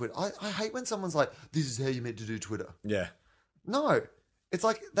using Twitter. I hate when someone's like, this is how you're meant to do Twitter. Yeah. No. It's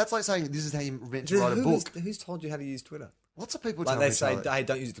like, that's like saying, this is how you're meant to write a book. Who's told you how to use Twitter? Lots of people Like tell they me, say, Charlie. hey,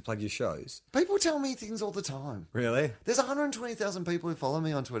 don't use it to plug your shows. People tell me things all the time. Really? There's 120,000 people who follow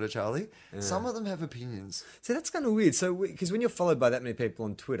me on Twitter, Charlie. Some of them have opinions. See, that's kind of weird. So, because when you're followed by that many people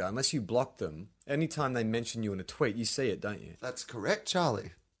on Twitter, unless you block them, anytime they mention you in a tweet, you see it, don't you? That's correct,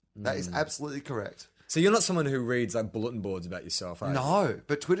 Charlie. That is absolutely correct. So you're not someone who reads like bulletin boards about yourself, are you? No,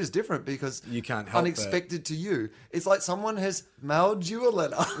 but Twitter's different because You can't help unexpected to you. It's like someone has mailed you a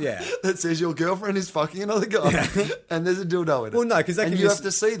letter Yeah. that says your girlfriend is fucking another guy and there's a dildo in it. Well, no, 'cause they and can you mis- have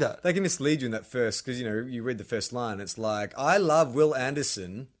to see that. They can mislead you in that first, because, you read the first line, it's like, I love Will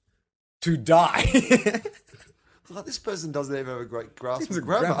Anderson to die. Like, this person doesn't even have a great grasp He's of a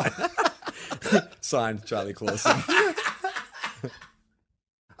grammar. Signed, Charlie Clausen.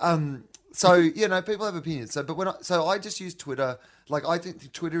 So you know, people have opinions. So, I just use Twitter. Like, I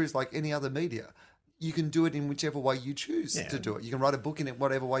think Twitter is like any other media. You can do it in whichever way you choose to do it. You can write a book in it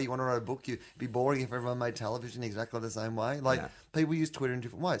whatever way you want to write a book. It'd be boring if everyone made television exactly the same way. Like, people use Twitter in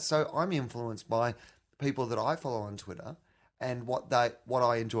different ways. So I'm influenced by people that I follow on Twitter and what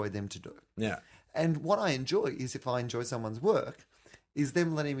I enjoy them to do. Yeah. And what I enjoy is, if I enjoy someone's work, is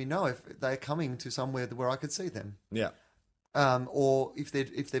them letting me know if they're coming to somewhere where I could see them. Yeah. Or if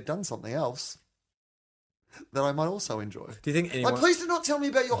they've done something else that I might also enjoy. Do you think anyone... Like, please do not tell me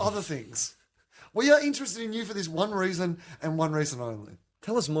about your other things. We are interested in you for this one reason and one reason only.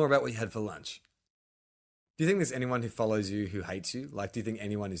 Tell us more about what you had for lunch. Do you think there's anyone who follows you who hates you? Like, do you think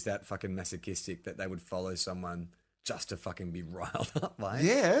anyone is that fucking masochistic that they would follow someone just to fucking be riled up, mate?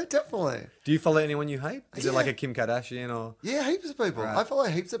 Yeah, definitely. Do you follow anyone you hate? Is it like a Kim Kardashian or... Yeah, heaps of people. Right. I follow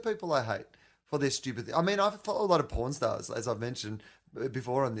heaps of people I hate for their stupid thing. I mean, I follow a lot of porn stars, as I've mentioned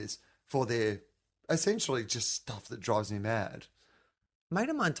before on this, for their essentially just stuff that drives me mad. A mate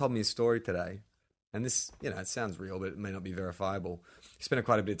of mine told me a story today, and this, you know, it sounds real, but it may not be verifiable. He spent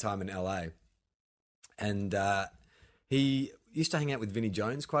quite a bit of time in LA, and he used to hang out with Vinnie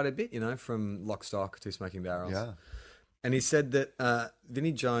Jones quite a bit, you know, from Lock, Stock to Smoking Barrels. Yeah. And he said that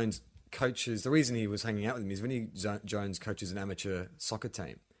Vinnie Jones coaches, the reason he was hanging out with him is Vinnie Jones coaches an amateur soccer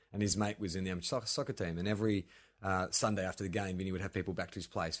team, and his mate was in the amateur soccer team, and every Sunday after the game, Vinny would have people back to his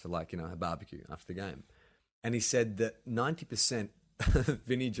place for, like, you know, a barbecue after the game. And he said that 90% of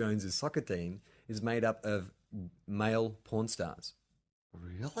Vinnie Jones's soccer team is made up of male porn stars.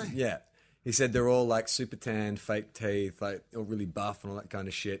 Really? Yeah. He said they're all like super tanned, fake teeth, like all really buff and all that kind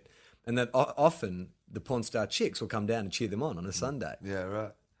of shit. And that often the porn star chicks will come down and cheer them on a Sunday. Yeah,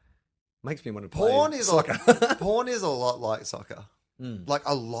 right. Makes me want to play soccer. Porn is a lot like soccer. Like,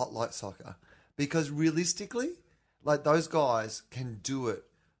 a lot like soccer. Because realistically, like, those guys can do it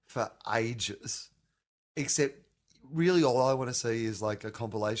for ages. Except, really, all I want to see is like a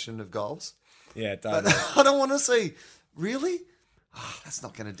compilation of goals. Yeah, totally. I don't want to see. Really? Oh, that's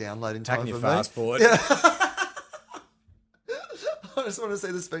not going to download in time for me. Fast forward. Yeah. I just want to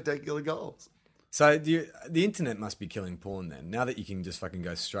see the spectacular goals. So the internet must be killing porn then. Now that you can just fucking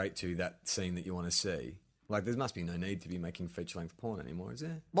go straight to that scene that you want to see. Like, there must be no need to be making feature-length porn anymore, is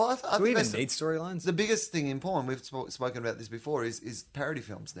there? Well, Do we even need storylines? The biggest thing in porn, we've spoken about this before, is parody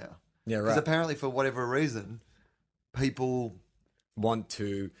films now. Yeah, right. Because apparently, for whatever reason, people want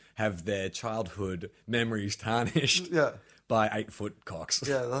to have their childhood memories tarnished by 8-foot cocks.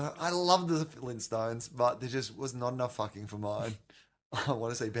 Yeah, I love the Flintstones, but there just was not enough fucking for mine. I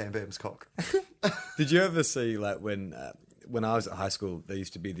want to see Bam Bam's cock. Did you ever see, like, when I was at high school, there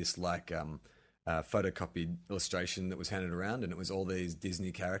used to be this, like, photocopied illustration that was handed around, and it was all these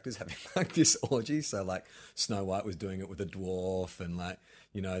Disney characters having, like, this orgy. So, like, Snow White was doing it with a dwarf, and, like,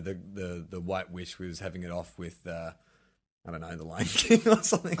 you know, the White Witch was having it off with... I don't know, the Lion King or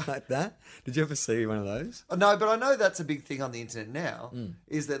something like that. Did you ever see one of those? No, but I know that's a big thing on the internet now,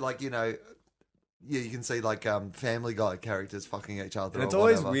 is that, like, you know, you can see, like, Family Guy characters fucking each other. And it's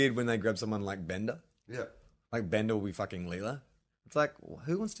always weird when they grab someone like Bender. Yeah. Like, Bender will be fucking Leela. It's like,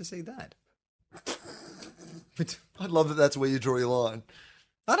 who wants to see that? I love that that's where you draw your line.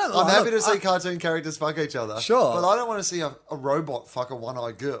 I'm happy to see cartoon characters fuck each other. Sure. But I don't want to see a robot fuck a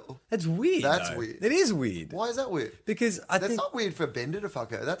one-eyed girl. That's weird. That's weird. It is weird. Why is that weird? Because That's not weird for Bender to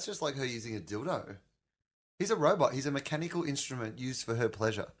fuck her. That's just like her using a dildo. He's a robot. He's a mechanical instrument used for her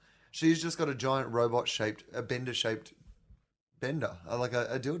pleasure. She's just got a giant robot-shaped, a Bender-shaped Bender, like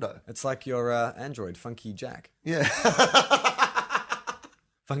a dildo. It's like your android, Funky Jack. Yeah.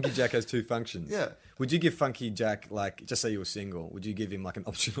 Funky Jack has two functions. Yeah. Would you give Funky Jack, like, just say you were single, would you give him, like, an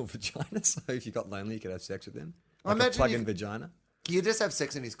optional vagina? So if you got lonely, you could have sex with him? Like a plug-in vagina? You just have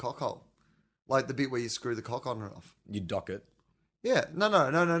sex in his cockhole. Like the bit where you screw the cock on and off. You dock it? Yeah. No,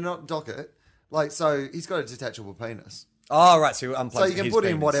 not dock it. Like, so he's got a detachable penis. Oh, right. So you unplug So you can put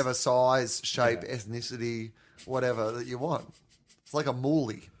in penis. whatever size, shape, ethnicity, whatever that you want. It's like a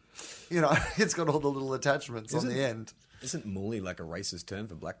moolie. You know, it's got all the little attachments on the end. Isn't moolie like a racist term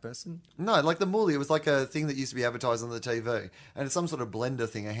for black person? No, like the moolie, it was like a thing that used to be advertised on the TV. And it's some sort of blender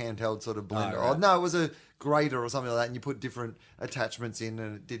thing, a handheld sort of blender. Oh, right. Oh, no, it was a grater or something like that, and you put different attachments in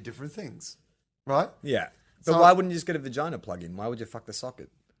and it did different things. Right? Yeah. But So- why wouldn't you just get a vagina plug-in? Why would you fuck the socket?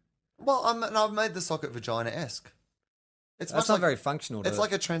 Well, I've made the socket vagina-esque. It's That's not very functional. It's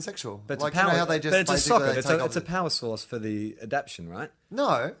like a transsexual. But it's like, a power, you know how they just but it's a basically socket. they It's take a, off it's a the- power source for the adaption, right?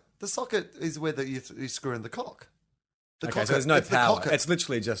 No, the socket is where you screw in the cock. The Okay, cock- so there's no it's the power. cocket. It's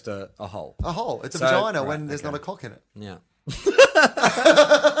literally just a hole. A hole. It's a So- vagina right, when there's okay. not a cock in it. Yeah.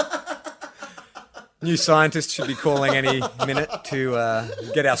 New scientists should be calling any minute to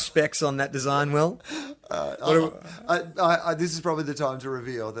get our specs on that design, Will. This is probably the time to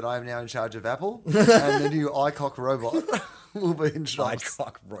reveal that I am now in charge of Apple, and the new iCock robot will be in shops.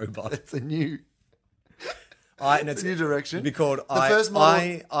 iCock robot. It's a new, It's a new direction. It'd be called first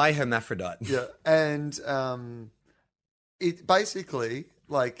model- I hermaphrodite. Yeah, and it basically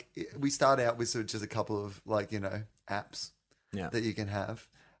we start out with sort of just a couple of apps that you can have.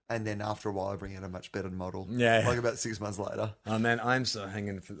 And then after a while, I bring in a much better model. Yeah. Like about 6 months later. Oh man, I'm so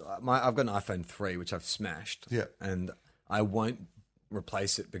hanging for I've got an iPhone 3 which I've smashed. Yeah. And I won't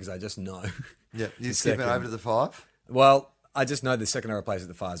replace it because I just know. Yeah. You the skip it second- over to the 5? Well, I just know the second I replace it,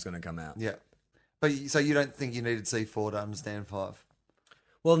 the 5 is going to come out. Yeah. But so you don't think you needed C4 to understand 5?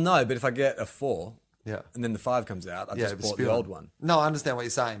 Well, no, but if I get a 4 Yeah. and then the 5 comes out, I've Yeah, just but bought the spill old it. one. No, I understand what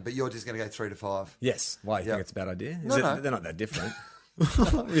you're saying, but you're just going to go 3 to 5. Yes. Why? You Yeah. think it's a bad idea? No, no. They're not that different.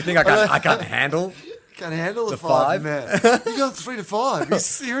 You think I can't handle? Can't handle the 5? 5, man. You got 3 to 5. Are you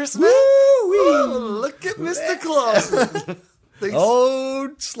serious, man? Oh, look at Mr. Clausen.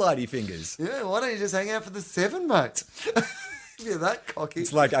 Old slidey fingers. Yeah, why don't you just hang out for the 7, mate? If you're that cocky.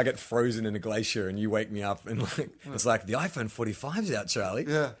 It's like I get frozen in a glacier and you wake me up and it's like the iPhone 45's out, Charlie.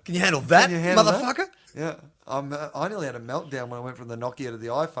 Yeah. Can you handle that, Can you handle that? motherfucker? Yeah, I nearly had a meltdown when I went from the Nokia to the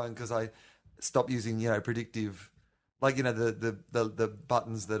iPhone because I stopped using predictive, the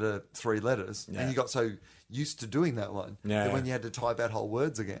buttons that are 3 letters, Yeah. and you got so used to doing that one Yeah, that when yeah. you had to type out whole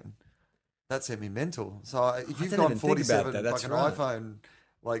words again, that sent me mental. So if you've didn't gone even think about 47 that, that's fucking right. iPhone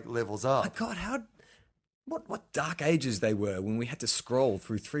levels My up, God, what dark ages they were when we had to scroll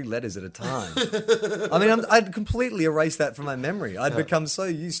through 3 letters at a time. I mean, I'd completely erased that from my memory. I'd become so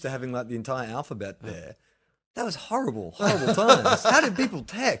used to having the entire alphabet there. That was horrible times. How did people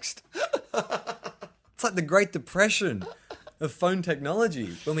text? It's like the Great Depression of phone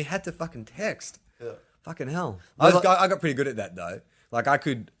technology when we had to fucking text. Yeah. Fucking hell. I got pretty good at that though. Like I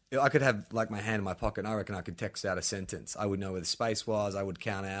could have my hand in my pocket and I reckon I could text out a sentence. I would know where the space was. I would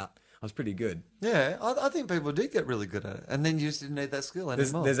count out. I was pretty good. yeah, I think people did get really good at it, and then you just didn't need that skill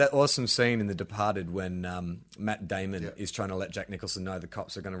anymore. There's that awesome scene in The Departed when Matt Damon is trying to let Jack Nicholson know the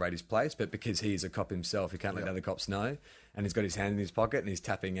cops are going to raid his place, but because he's a cop himself, he can't let the other cops know. And he's got his hand in his pocket and he's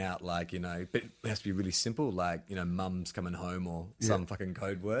tapping out but it has to be really simple, mum's coming home or some fucking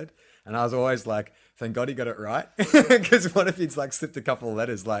code word. And I was always like, thank God he got it right. Because what if he'd slipped a couple of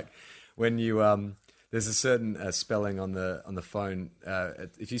letters, when you... There's a certain spelling on the phone.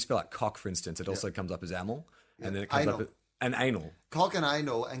 If you spell out cock, for instance, it also comes up as amel, and then it comes up as an anal. Cock and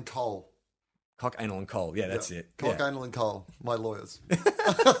anal and coal. Cock, anal, and coal. Yeah, that's it. Cock, Yeah. anal and coal. My lawyers.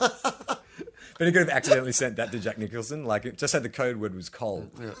 But he could have accidentally sent that to Jack Nicholson. It just said the code word was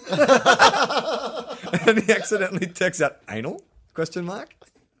coal, and he accidentally texts out anal? Question mark.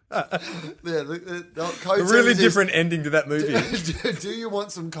 Yeah, the code A really sentence is, different ending to that movie. Do you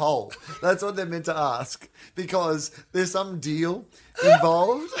want some coal? That's what they're meant to ask because there's some deal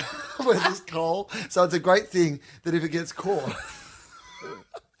involved where there's coal. So it's a great thing that if it gets caught.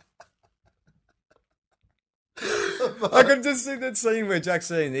 I could just see that scene where Jack's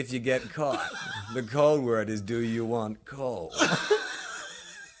saying, if you get caught, the code word is, do you want coal?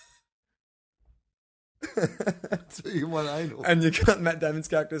 Do you want anal? And you got Matt Damon's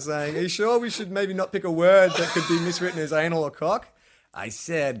character saying, are you sure we should maybe not pick a word that could be miswritten as anal or cock? I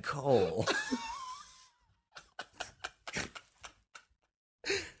said coal.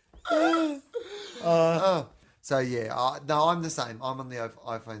 So yeah, no, I'm the same. I'm on the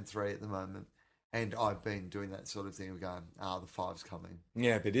iPhone 3 at the moment, and I've been doing that sort of thing of going, the 5's coming.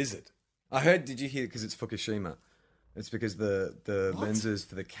 Yeah, but is it? I heard, did you hear, because it's Fukushima. It's because the lenses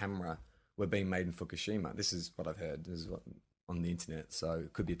for the camera were being made in Fukushima. This is what I've heard. This is what on the internet, so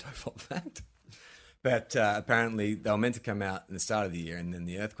it could be a TOFOP fact. But apparently they were meant to come out in the start of the year, and then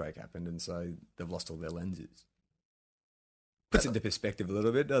the earthquake happened, and so they've lost all their lenses. Puts it into perspective a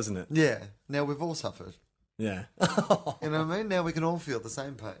little bit, doesn't it? Yeah. Now we've all suffered. Yeah. You know what I mean? Now we can all feel the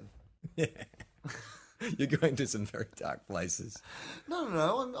same pain. Yeah. You're going to some very dark places.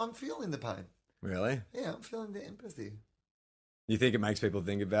 No. I'm feeling the pain. Really? Yeah, I'm feeling the empathy. You think it makes people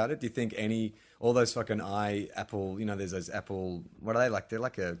think about it? Do you think all those fucking Apple, there's those Apple, what are they like? They're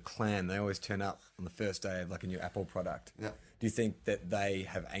like a clan. They always turn up on the first day of a new Apple product. Yeah. Do you think that they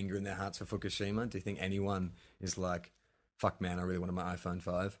have anger in their hearts for Fukushima? Do you think anyone is like, fuck man, I really wanted my iPhone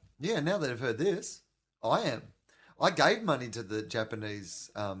 5? Yeah, now that I've heard this, I am. I gave money to the Japanese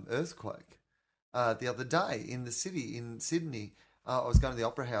earthquake the other day in the city, in Sydney. I was going to the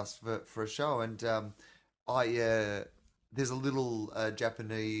Opera House for a show, and I there's a little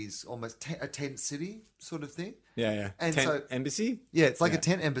Japanese, almost a tent city sort of thing. Yeah. And Tent embassy? Yeah, it's like a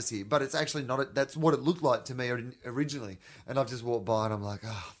tent embassy, but it's actually not. That's what it looked like to me originally. And I've just walked by and I'm like,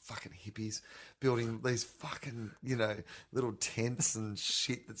 oh, fucking hippies building these fucking, little tents and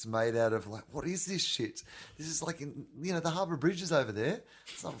shit that's made out of like, what is this shit? This is like, the Harbour Bridge is over there.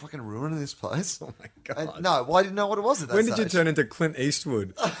 It's not fucking ruining this place. Oh my God. And, no, well, I didn't know what it was at that When did you stage. turn into Clint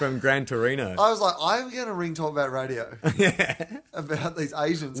Eastwood from Gran Torino? I was like, I'm going to ring Talk About Radio about these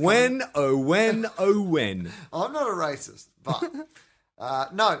Asians. When? I'm not a racist, but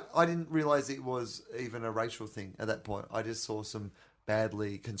no, I didn't realise it was even a racial thing at that point. I just saw some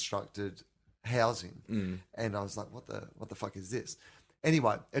badly constructed housing, and I was like, "What the fuck is this?"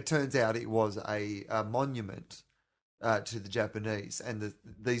 Anyway, it turns out it was a monument to the Japanese, and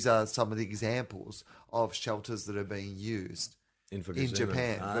these are some of the examples of shelters that are being used in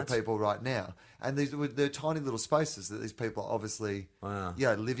Japan for people right now. And they're tiny little spaces that these people are obviously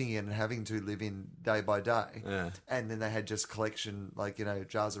living in and having to live in day by day. Yeah. And then they had just collection,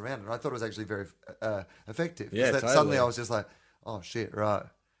 jars around it. And I thought it was actually very effective. Yeah, totally. Suddenly I was just like, oh, shit, right.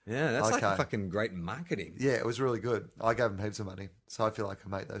 Yeah, that's like fucking great marketing. Yeah, it was really good. I gave them heaps of money, so I feel like I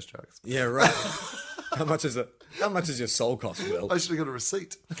made those jokes. Yeah, right. How much is your soul cost, Will? I should have got a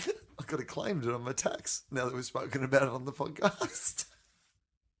receipt. I could have claimed it on my tax now that we've spoken about it on the podcast.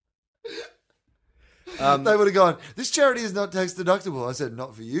 They would have gone, this charity is not tax deductible. I said,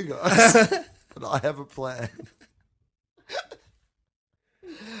 not for you guys, but I have a plan.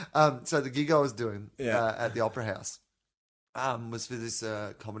 So the gig I was doing at the Opera House was for this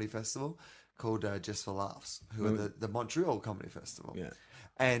comedy festival called Just for Laughs, who are the Montreal Comedy Festival. Yeah.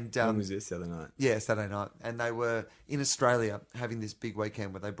 And when was this, the other night? Yeah, Saturday night. And they were in Australia having this big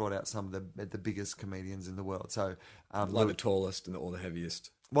weekend where they brought out some of the biggest comedians in the world. So, the tallest and all the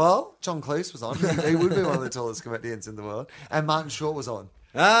heaviest. Well, John Cleese was on. He would be one of the tallest comedians in the world. And Martin Short was on.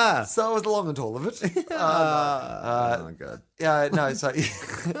 Ah! So it was the long and tall of it. Oh, my God. Yeah, no, so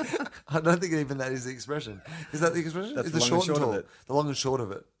I don't think even that is the expression. Is that the expression? That's it's the long short and short tall. of it. The long and short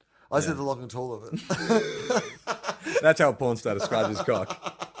of it. I said the long and tall of it. That's how a porn star describes his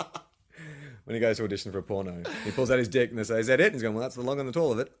cock. When he goes to audition for a porno, he pulls out his dick and they say, "Is that it?" And he's going, "Well, that's the long and the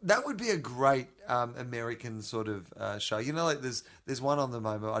tall of it." That would be a great American sort of show. Like there's one on the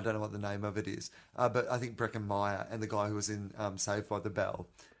moment. I don't know what the name of it is, but I think Breckin Meyer and the guy who was in Saved by the Bell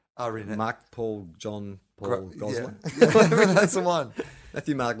are in it. John Paul Gosler. Yeah. That's the one.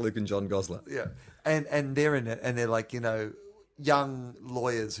 Matthew, Mark, Luke, and John Gosler. Yeah, and they're in it, and they're like young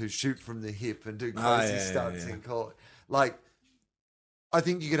lawyers who shoot from the hip and do crazy stunts in court. Like, I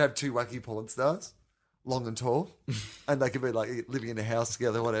think you could have two wacky porn stars, long and tall, and they could be like living in a house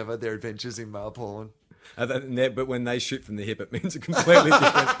together, whatever, their adventures in male porn. But when they shoot from the hip, it means a completely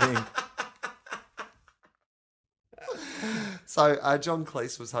different thing. So John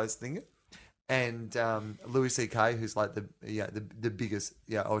Cleese was hosting it, and Louis C.K., who's like the biggest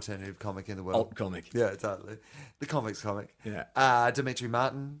alternative comic in the world. Alt comic. Yeah, totally. The comics comic. Yeah. Dimitri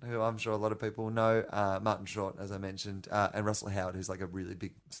Martin, who I'm sure a lot of people know. Martin Short, as I mentioned. And Russell Howard, who's like a really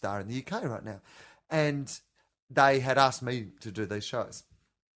big star in the UK right now. And they had asked me to do these shows.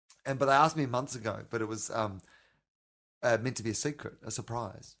 But they asked me months ago, but it was meant to be a secret, a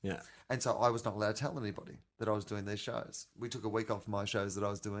surprise. Yeah. And so I was not allowed to tell anybody that I was doing these shows. We took a week off my shows that I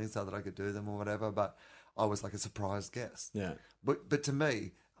was doing so that I could do them or whatever, but I was like a surprise guest. Yeah. But to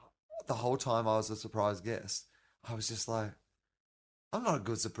me, the whole time I was a surprise guest, I was just like, I'm not a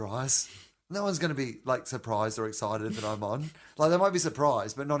good surprise. No one's going to be like surprised or excited that I'm on. Like they might be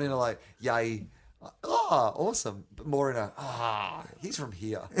surprised, but not in a like, yay, awesome. But more in a, he's from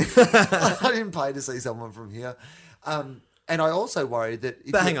here. I didn't pay to see someone from here. And I also worried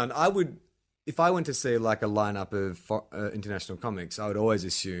that... But hang on, if I went to see like a lineup of international comics, I would always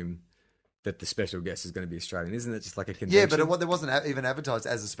assume that the special guest is going to be Australian. Isn't it just like a convention? Yeah, but there wasn't even advertised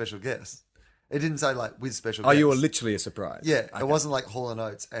as a special guest. It didn't say like with special guest. Oh, you were literally a surprise. Yeah, okay. It wasn't like Hall &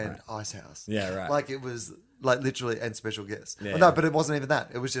 Oates and Ice House. Yeah, right. Like it was like literally and special guest. Yeah. Well, no, but it wasn't even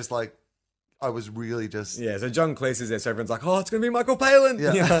that. It was just like, I was really just... Yeah, so John Cleese is there, so everyone's like, oh, it's going to be Michael Palin.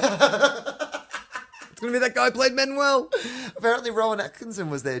 Yeah. It's going to be that guy who played Manuel. Apparently Rowan Atkinson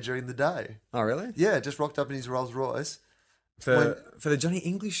was there during the day. Oh, really? Yeah, just rocked up in his Rolls Royce. For the Johnny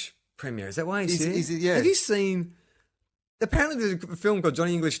English premiere. Is that why he's here? Yeah. Have you seen... Apparently there's a film called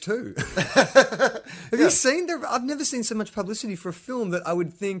Johnny English 2. Have you seen... I've never seen so much publicity for a film that I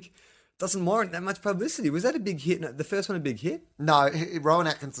would think doesn't warrant that much publicity. Was that a big hit? No, the first one a big hit? No, Rowan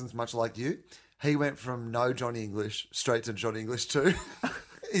Atkinson's much like you. He went from no Johnny English straight to Johnny English 2.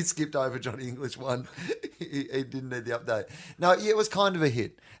 He skipped over Johnny English 1. he didn't need the update. No, yeah, it was kind of a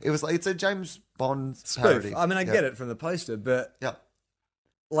hit. It was like it's a James Bond parody. Spoof. I mean, I get it from the poster, but Yeah.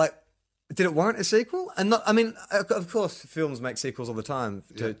 like, did it warrant a sequel? And not, I mean, of course, films make sequels all the time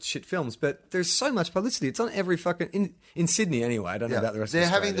to shit films, but there's so much publicity. It's on every fucking in Sydney anyway. I don't know about the rest They're of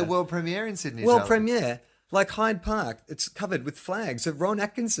Australia. having the world premiere in Sydney. world Charlie. premiere, like Hyde Park. It's covered with flags of Ron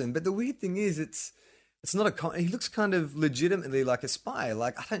Atkinson. But the weird thing is, it's not a. He looks kind of legitimately like a spy.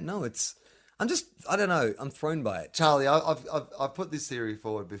 Like, I don't know. I don't know. I'm thrown by it. Charlie, I've put this theory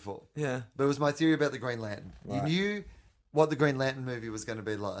forward before. Yeah. But it was my theory about the Green Lantern. Right. You knew what the Green Lantern movie was going to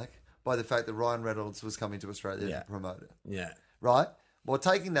be like by the fact that Ryan Reynolds was coming to Australia to promote it. Yeah. Right? Well,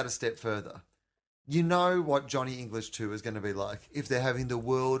 taking that a step further, you know what Johnny English 2 is going to be like if they're having the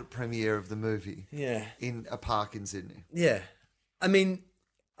world premiere of the movie in a park in Sydney. Yeah. I mean,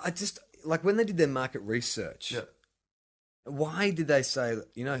 I just, like, when they did their market research, why did they say,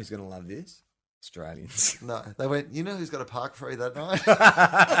 you know who's going to love this? Australians. No, they went, you know who's got a park free that night?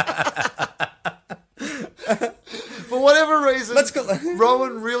 For whatever reason,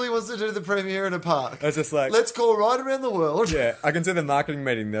 Rowan really wants to do the premiere in a park. I was just like, let's call right around the world. Yeah, I can see the marketing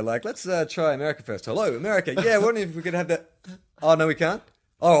meeting. They're like, let's try America first. Hello, America. Yeah, wondering if we could have that. Oh, no, we can't?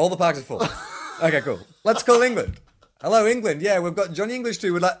 Oh, all the parks are full. Okay, cool. Let's call England. Hello, England. Yeah, we've got Johnny English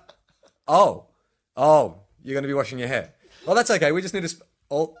too. We're like, oh, you're going to be washing your hair. Well, that's okay. We just need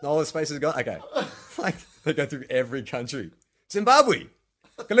all the space is gone. Okay. Like, they go through every country. Zimbabwe.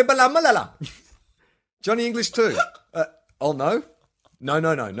 Kalipalamalala. Johnny English too. Oh, no?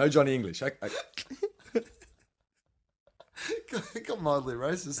 No Johnny English. I... Got mildly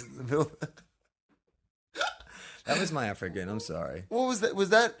racist in the middle. That was my African. I'm sorry. What was that? Was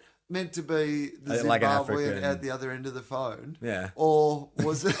that meant to be the Like an Zimbabwean African. at the other end of the phone? Yeah. Or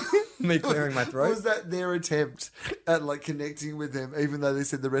was it Me clearing my throat? Was that their attempt at like connecting with them, even though they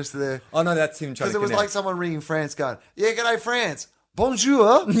said the rest of their? Oh no, that's him trying Because to it was connect. like someone ringing France, going, "Yeah, g'day France,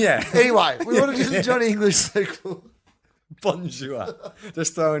 bonjour." Yeah. Anyway, we want to do the Johnny English sequel. Bonjour.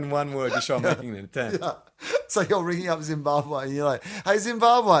 Just throw in one word to show I'm making an attempt. Yeah. So you're ringing up Zimbabwe, and you're like, "Hey,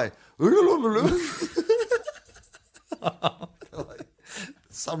 Zimbabwe." Like,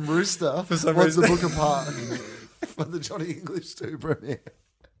 some rooster some wants reason. to book a park for the Johnny English 2 premiere.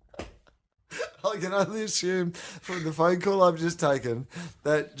 I can only assume from the phone call I've just taken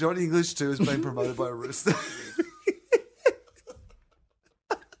that Johnny English 2 has been promoted by a rooster.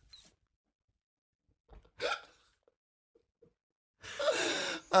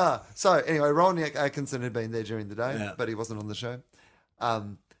 So anyway, Rowan Atkinson had been there during the day, but he wasn't on the show. I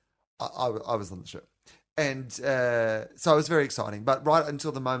was on the show. And so it was very exciting. But right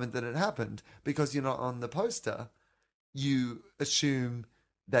until the moment that it happened, because you're not on the poster, you assume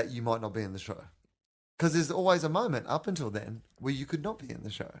that you might not be in the show. Because there's always a moment up until then where you could not be in the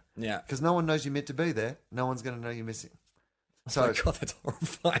show. Yeah. Because no one knows you're meant to be there. No one's going to know you're missing. So Oh my God, that's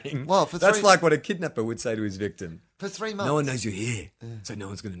horrifying. Well, that's like what a kidnapper would say to his victim. for 3 months. No one knows you're here, so no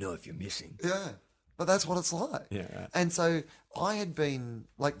one's going to know if you're missing. Yeah. But that's what it's like. Yeah, right. And so I had been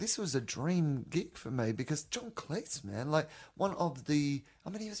like, this was a dream gig for me because John Cleese, man, like one of the, I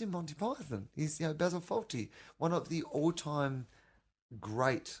mean, he was in Monty Python. He's, Basil Fawlty, one of the all-time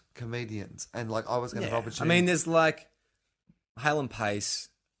great comedians. And like, I was going to have I opportunity. mean, there's like Hale and Pace,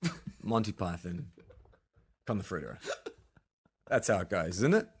 Monty Python, Con the Fruiterer. That's how it goes,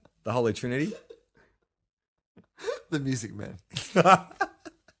 isn't it? The Holy Trinity. the Music Man.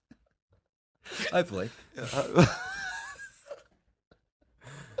 Hopefully.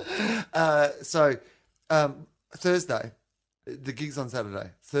 So Thursday, the gig's on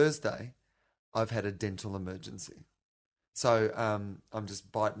Saturday. Thursday, I've had a dental emergency. So I'm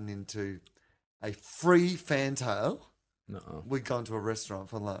just biting into a free fantail. No. We'd gone to a restaurant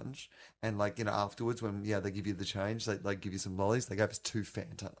for lunch, and afterwards, when they give you the change, they give you some lollies. They gave us 2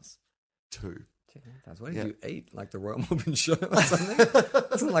 Fantas. 2. What did you eat? Like the Royal Melbourne Show or something?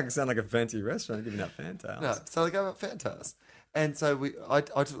 Doesn't sound like a fancy restaurant giving out Fantas. No, so they gave up Fantas, and so I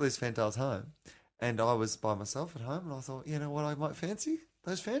took these Fantas home, and I was by myself at home, and I thought, you know what, I might fancy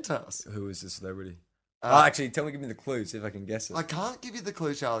those Fantas. Who is this celebrity? Actually, give me the clue, see if I can guess it. I can't give you the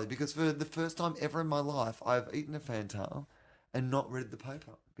clue, Charlie, because for the first time ever in my life, I've eaten a Fantas and not read the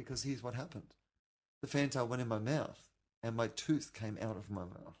paper. Because here's what happened: the Fantas went in my mouth, and my tooth came out of my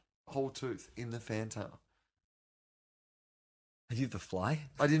mouth. Whole tooth in the Fantas. Have you the fly?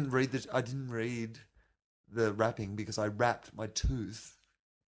 I didn't read the wrapping because I wrapped my tooth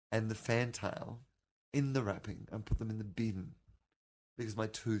and the fantail in the wrapping and put them in the bin because my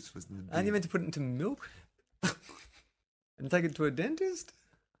tooth was in the bin. And you meant to put it into milk and take it to a dentist?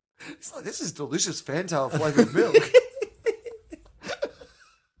 It's like, this is delicious fantail flavored milk.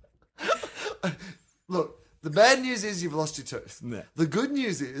 Look, the bad news is you've lost your tooth. Yeah. The good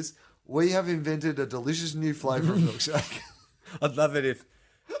news is we have invented a delicious new flavour of milkshake. I'd love it if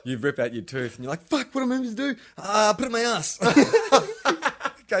you rip out your tooth and you're like, fuck, what am I meant to do? Put it in my ass.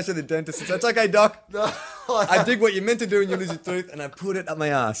 Go to the dentist and say, it's okay, doc. No, I did what you meant to do when you lose your tooth and I put it up my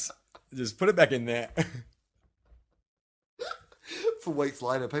ass. Just put it back in there. For weeks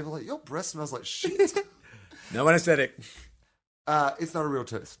later, people are like, your breath smells like shit. No anesthetic. It's not a real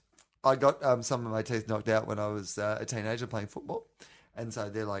tooth. I got some of my teeth knocked out when I was a teenager playing football. And so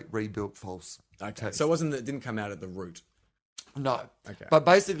they're like rebuilt false teeth. So it didn't come out at the root. No. Okay. But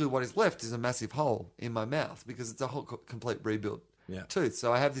basically what is left is a massive hole in my mouth because it's a whole complete rebuilt tooth.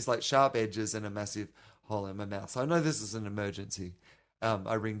 So I have these like sharp edges and a massive hole in my mouth. So I know this is an emergency.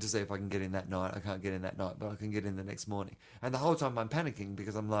 I ring to see if I can get in that night. I can't get in that night, but I can get in the next morning. And the whole time I'm panicking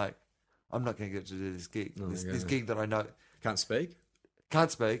because I'm like, I'm not going to get to do this gig. This gig that I know. Can't speak? Can't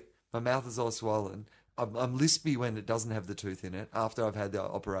speak. My mouth is all swollen. I'm lispy when it doesn't have the tooth in it. After I've had the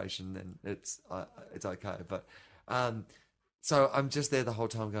operation, then it's okay. But so I'm just there the whole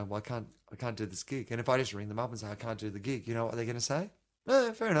time going, well, I can't do this gig. And if I just ring them up and say I can't do the gig, you know what they're going to say?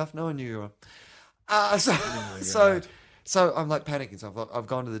 Fair enough. No one knew you were. So I'm like panicking. So I've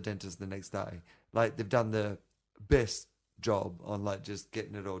gone to the dentist the next day. Like they've done the best job on like just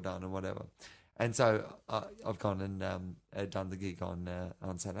getting it all done and whatever. And so I've gone and done the gig on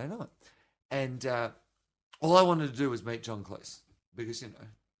Saturday night. And all I wanted to do was meet John Cleese because, you know.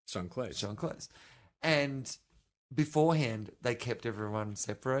 John Cleese. And beforehand, they kept everyone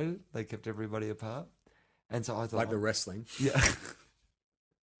separated. They kept everybody apart. And so I thought... Like the wrestling. Yeah.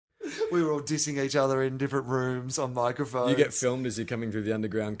 We were all dissing each other in different rooms on microphones. You get filmed as you're coming through the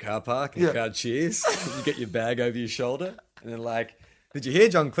underground car park and the crowd cheers. You get your bag over your shoulder and they're like, did you hear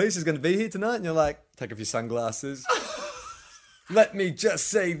John Cleese is going to be here tonight? And you're like, take off your sunglasses. Let me just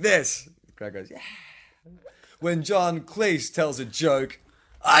say this. The crowd goes, yeah. When John Cleese tells a joke,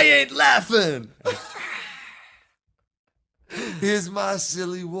 I ain't laughing. Here's my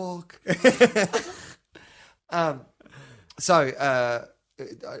silly walk.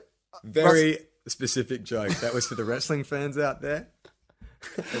 Very specific joke. That was for the wrestling fans out there,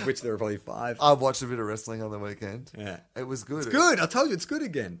 of which there were probably 5. I watched a bit of wrestling on the weekend. Yeah. It was good. It's good. I told you it's good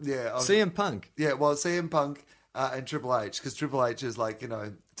again. Yeah. CM Punk. Yeah, well, CM Punk and Triple H, because Triple H is like, you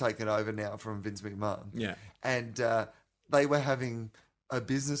know, taken over now from Vince McMahon. Yeah. And they were having a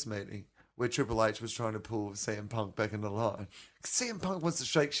business meeting where Triple H was trying to pull CM Punk back in the line. CM Punk wants to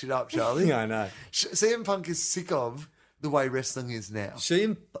shake shit up, Charlie. Yeah, I know. CM Punk is sick of the way wrestling is now.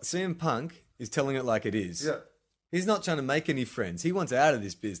 CM Punk is telling it like it is. Yeah. He's not trying to make any friends. He wants out of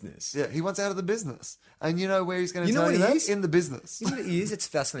this business. Yeah, he wants out of the business. And you know where he's going to You know tell what you he that? is? In the business. You know what he is? It's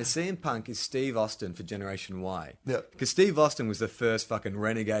fascinating. CM Punk is Steve Austin for Generation Y. Yeah. Because Steve Austin was the first fucking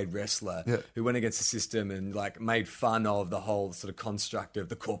renegade wrestler Yeah. who went against the system and like made fun of the whole sort of construct of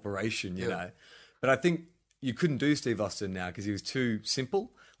the corporation, you know. But I think you couldn't do Steve Austin now because he was too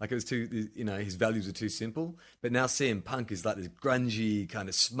simple. Like it was too, you know, his values were too simple. But now CM Punk is like this grungy, kind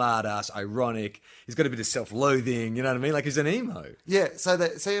of smart ass, ironic. He's got a bit of self-loathing, you know what I mean? Like he's an emo. Yeah, so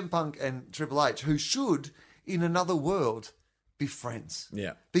that CM Punk and Triple H, who should, in another world, be friends.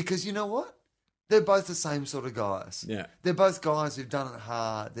 Yeah. Because you know what? They're both the same sort of guys. Yeah. They're both guys who've done it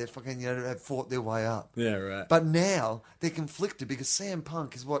hard. They're fucking, you know, have fought their way up. Yeah, right. But now they're conflicted because CM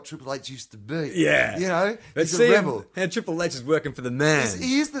Punk is what Triple H used to be. Yeah. You know? But He's a rebel. Triple H is working for the man.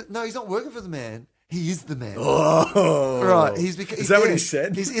 He's not working for the man. He is the man. Oh. Right. Is that what he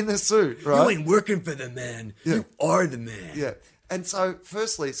said? He's in the suit, right? You ain't working for the man. Yeah. You are the man. Yeah. And so,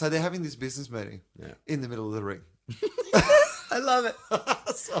 firstly, they're having this business meeting in the middle of the ring. I love it.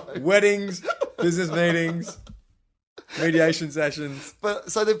 Weddings, business meetings, mediation sessions.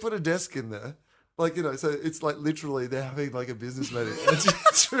 But so they put a desk in there. Like, you know, so it's like literally they're having like a business meeting. And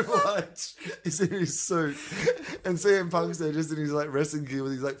Triple H is in his suit. And CM Punk's there just in his like wrestling gear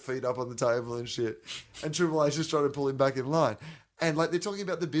with his like feet up on the table and shit. And Triple H is trying to pull him back in line. And like they're talking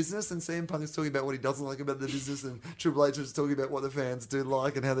about the business and CM Punk is talking about what he doesn't like about the business and Triple H is talking about what the fans do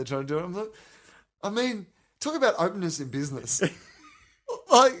like and how they're trying to do it. I'm like, I mean, talk about openness in business.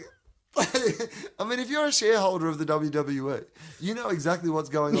 Like, I mean, if you're a shareholder of the WWE, you know exactly what's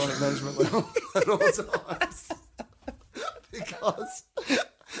going on at management level at all times. Because,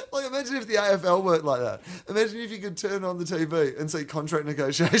 like, imagine if the AFL worked like that. Imagine if you could turn on the TV and see contract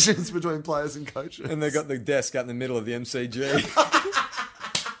negotiations between players and coaches. And they got the desk out in the middle of the MCG.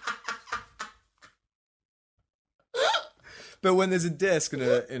 But when there's a desk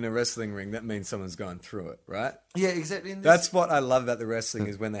in a wrestling ring, that means someone's gone through it, right? Yeah, exactly. That's what I love about the wrestling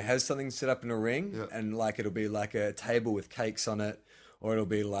is when they have something set up in a ring and like it'll be like a table with cakes on it or it'll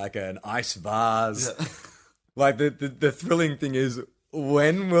be like an ice vase. Yeah. Like the thrilling thing is,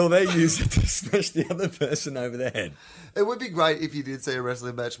 when will they use it to smash the other person over the head? It would be great if you did see a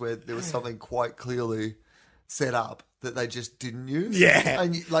wrestling match where there was something quite clearly set up that they just didn't use. Yeah.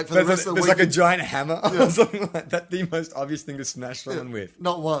 And like for the rest of the there's week, like a giant hammer or something like that. The most obvious thing to smash someone with.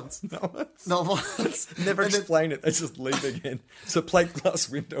 not once. Not once. Not once. Never And then- explain it. They just leave again. It's a plate glass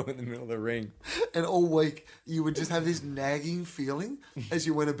window in the middle of the ring. And all week, you would just have this nagging feeling as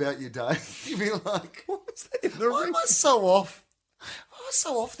you went about your day. You'd be like, What's that in the why ring? am I so off? Why am I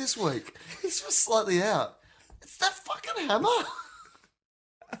so off this week? It's just slightly out. It's that fucking hammer.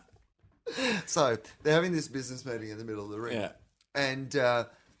 So they're having this business meeting in the middle of the ring. Yeah. And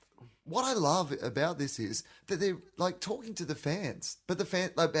what I love about this is that they're like talking to the fans, but the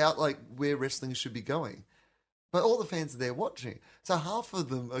fan about like where wrestling should be going. But all the fans are there watching. So half of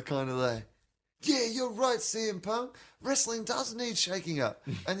them are kind of like, yeah, you're right, CM Punk. Wrestling does need shaking up.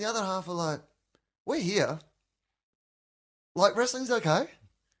 And the other half are like, we're here. Like, wrestling's okay.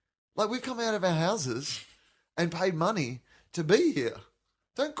 Like, we've come out of our houses and paid money to be here.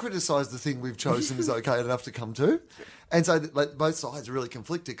 Don't criticise the thing we've chosen is okay enough to come to. And so like, both sides are really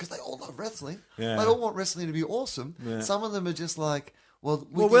conflicted because they all love wrestling. Yeah. They all want wrestling to be awesome. Yeah. Some of them are just like, well,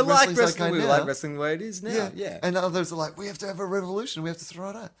 Well, think we're like wrestling's wrestling. okay We now. like wrestling the way it is now. Yeah. And others are like, we have to have a revolution. We have to throw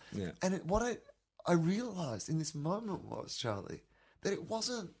it out. Yeah. And what I realised in this moment was, Charlie, that it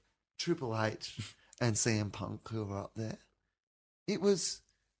wasn't Triple H and CM Punk who were up there. It was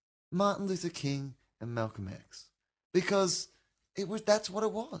Martin Luther King and Malcolm X. Because that's what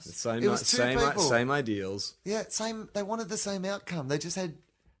it was. Same, it was two people. same ideals. Yeah, same. They wanted the same outcome. They just had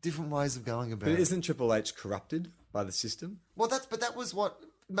different ways of going about But it. isn't Triple H corrupted by the system? Well, that was what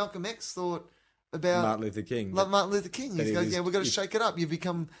Malcolm X thought about Martin Luther King. Like Martin Luther King. That He it goes, is- yeah, we've got to you- shake it up. You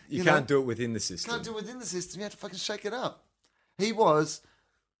become, You know, can't do it within the system. can't do it within the system. You have to fucking shake it up. He was,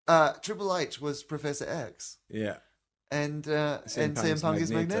 Triple H was Professor X, Yeah. and Punk's CM Punk is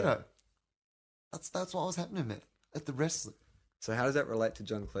Magneto. Magneto. That's what was happening, man, at the wrestling. So how does that relate to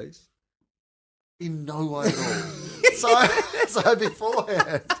John Cleese? In no way at all. so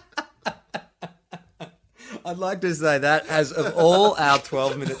beforehand. I'd like to say that, as of all our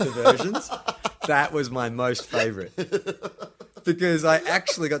 12-minute diversions, that was my most favourite. Because I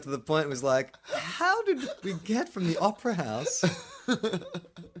actually got to the point was like, how did we get from the Opera House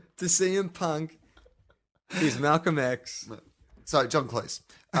to CM Punk is Malcolm X? So, John Cleese.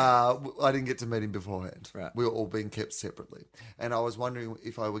 I didn't get to meet him beforehand. Right. We were all being kept separately. And I was wondering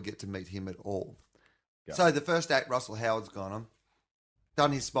if I would get to meet him at all. Go. So, the first act, Russell Howard's gone on,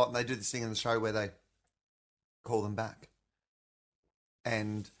 done his spot, and they do this thing in the show where they call them back.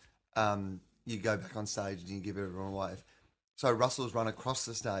 And you go back on stage and you give everyone a wave. So, Russell's run across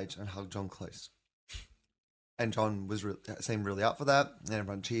the stage and hugged John Cleese. And John seemed really up for that. And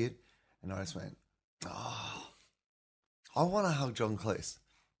everyone cheered. And I just went, oh, I want to hug John Cleese.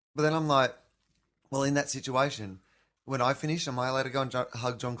 But then I'm like, well, in that situation, when I finish, am I allowed to go and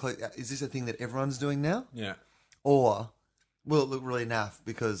hug John Cleese? Is this a thing that everyone's doing now? Yeah. Or will it look really naff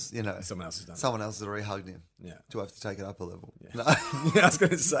because, you know, Someone else has done it. someone else has already hugged him? Yeah. Do I have to take it up a level? Yeah. No. Yeah, I was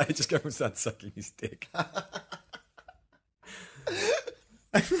going to say, just go and start sucking his dick.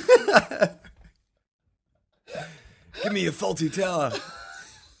 Give me your faulty tower.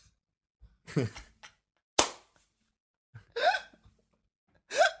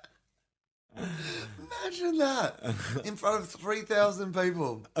 Imagine that in front of 3,000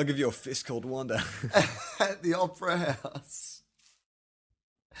 people I'll give you a fist called Wanda. at the Opera House.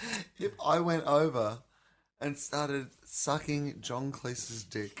 If I went over and started sucking John Cleese's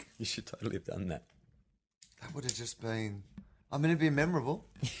dick, You should totally have done that. that would have just been, I mean, it'd be memorable.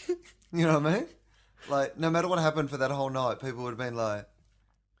 You know what I mean? Like, no matter what happened for that whole night, people would have been like,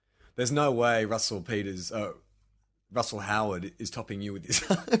 There's no way Russell Howard is topping you with this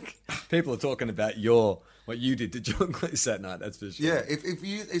hug. People are talking about what you did to John Cleese that night, that's for sure. yeah,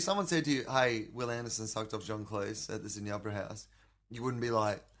 if someone said to you, hey, Will Anderson sucked off John Cleese at the Sydney Opera House, you wouldn't be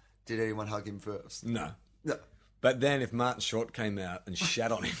like, did anyone hug him first? No. No. But then if Martin Short came out and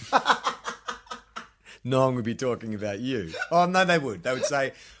shat on him, no one would be talking about you. Oh, no, they would. They would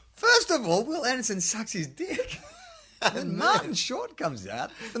say, first of all, Will Anderson sucks his dick. And then Martin Short comes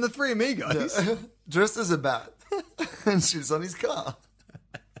out from the Three Amigos. Dressed as a bat and shoots on his car.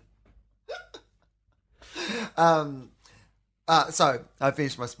 So I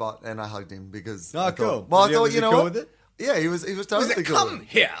finished my spot and I hugged him because Oh, I cool. thought, well, I thought, Was you he know cool what? with it? Yeah, he was totally cool. Come with it.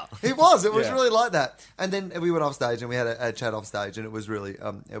 here. It was Yeah. really like that. And then we went off stage and we had a chat off stage and it was really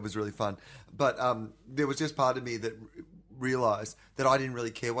fun. But there was just part of me that realised that I didn't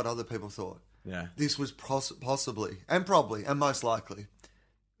really care what other people thought. Yeah. this was possibly and probably and most likely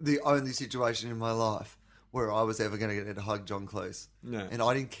the only situation in my life where I was ever going to get to hug John Cleese. Yeah. And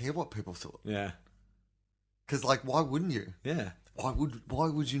I didn't care what people thought. Yeah. Because, like, why wouldn't you? Yeah. Why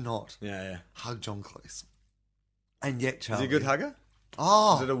would you not Yeah. hug John Cleese? And yet, Is Charlie... he a good hugger?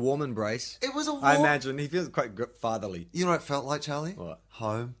 Oh, Was it a warm embrace? it was a warm... I imagine he feels quite fatherly. You know what it felt like, Charlie? What?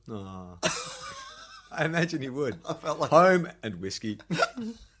 Home. Oh. I imagine he would. I felt like... Home and whiskey.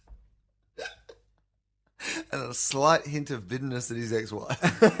 And a slight hint of bitterness at his ex-wife.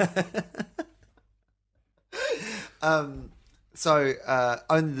 So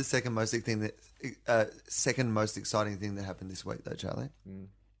only the second most exciting thing that happened this week, though, Charlie,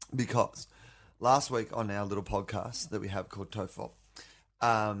 because last week on our little podcast that we have called TOFOP,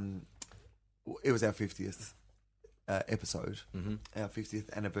 it was our 50th episode, our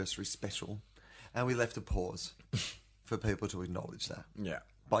 50th anniversary special, and we left a pause for people to acknowledge that Yeah.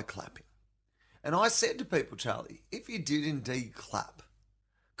 by clapping. And I said to people, Charlie, if you did indeed clap,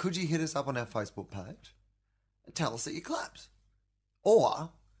 could you hit us up on our Facebook page and tell us that you clapped? Or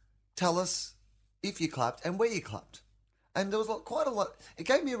tell us if you clapped and where you clapped. And there was quite a lot. It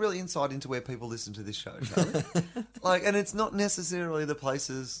gave me a real insight into where people listen to this show, Charlie. And it's not necessarily the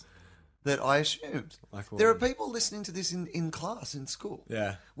places that I assumed. There are people listening to this in class, in school.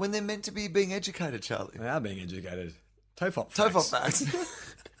 Yeah. When they're meant to be being educated, Charlie. They are being educated. TOFOP facts. TOFOP facts.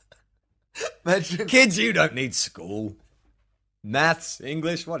 Imagine. Kids, you don't need school. Maths,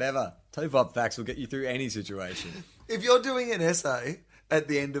 English, whatever. TOFOP facts will get you through any situation. If you're doing an essay at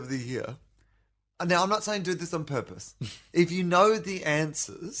the end of the year, now I'm not saying do this on purpose. If you know the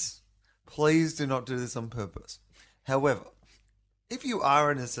answers, please do not do this on purpose. However, if you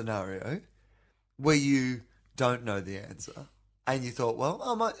are in a scenario where you don't know the answer and you thought, well,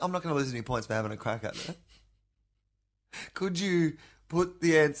 I'm not going to lose any points for having a crack at it, could you put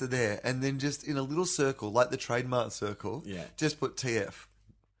the answer there and then just in a little circle, like the trademark circle, just put TF.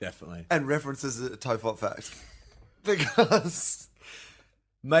 Definitely. And references a TOFOP fact. Because...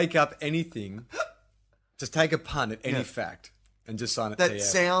 Make up anything. Just take a pun at any fact and just sign it that TF.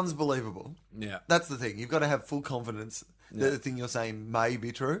 sounds believable. Yeah. That's the thing. You've got to have full confidence that the thing you're saying may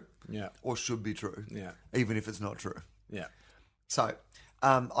be true or should be true. Yeah. Even if it's not true. Yeah. So...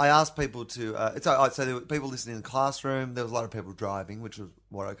 I asked people to... so there were people listening in the classroom. There was a lot of people driving, which was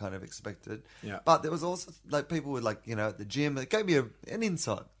what I kind of expected. Yeah. But there was also... people were at the gym. It gave me an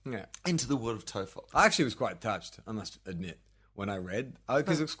insight into the world of TOFOP. I actually was quite touched, I must admit, when I read.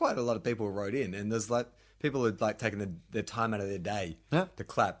 Because it was quite a lot of people who wrote in. And there's people had taken their time out of their day to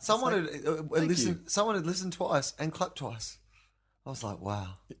clap. Someone had listened twice and clapped twice. I was like, wow.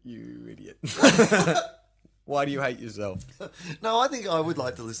 You idiot. Why do you hate yourself? No, I think I would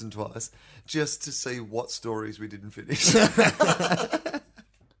like to listen twice just to see what stories we didn't finish.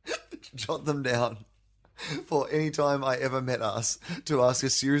 Jot them down for any time I ever met us to ask a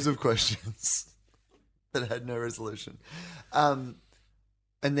series of questions that had no resolution. And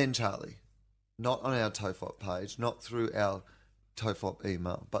then, Charlie, not on our TOFOP page, not through our TOFOP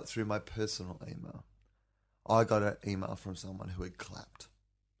email, but through my personal email, I got an email from someone who had clapped.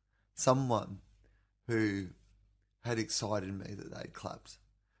 Someone who had excited me that they'd clapped.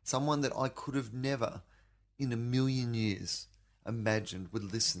 Someone that I could have never in a million years imagined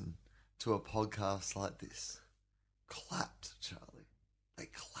would listen to a podcast like this. Clapped, Charlie. They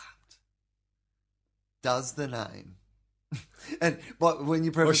clapped. Does the name... but when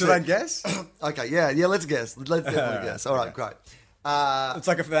you preface should I guess? Okay, yeah, let's guess. Let's definitely guess. All right, great. It's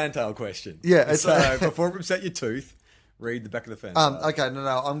like a fantail question. Yeah. So before you upset your tooth... Read the back of the fence. Okay, no.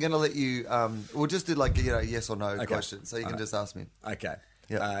 I'm going to let you... we'll just do yes or no question. So you can just ask me. Okay.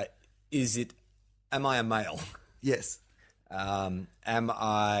 Yeah. Am I a male? Yes. Am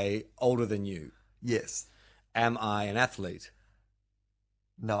I older than you? Yes. Am I an athlete?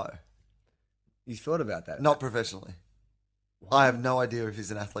 No. You thought about that? Not professionally. I have no idea if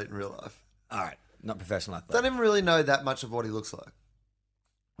he's an athlete in real life. All right. Not professional athlete. Don't even really know that much of what he looks like.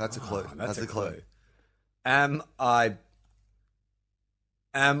 That's a clue. That's a clue. Am I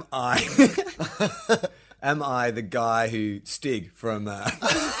am I the guy who Stig from that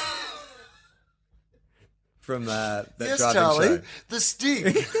yes, driving Charlie, show? the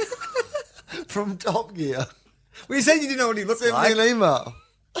Stig from Top Gear. Well, you said you didn't know what he looked Send like. me an email.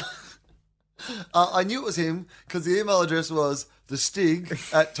 I knew it was him because the email address was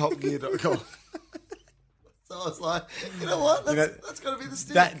thestig@topgear.com. So I was like, you know what? That's got to be the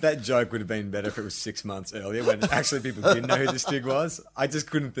Stig. That joke would have been better if it was 6 months earlier when actually people didn't know who the Stig was. I just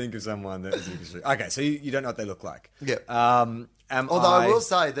couldn't think of someone that was interesting. Okay, so you don't know what they look like. Yeah. Although I will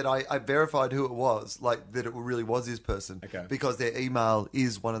say that I verified who it was, like that it really was his person. Okay. Because their email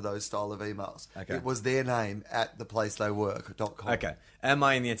is one of those style of emails. Okay. It was their name at theplacetheywork.com. Okay. Am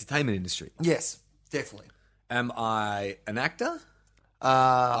I in the entertainment industry? Yes, definitely. Am I an actor?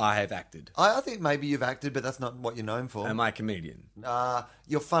 I have acted. I think maybe you've acted, but that's not what you're known for. Am I a comedian?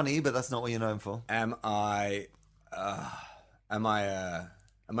 You're funny, but that's not what you're known for. Am I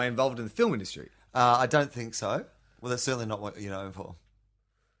involved in the film industry? I don't think so. Well, that's certainly not what you're known for.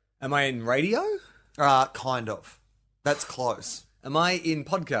 Am I in radio? Kind of. That's close. Am I in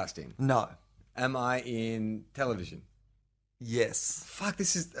podcasting? No. Am I in television? Yes. Fuck,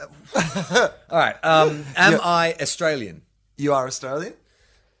 this is... All right. Am I Australian? You are Australian?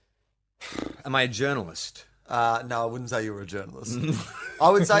 Am I a journalist? No, I wouldn't say you were a journalist. I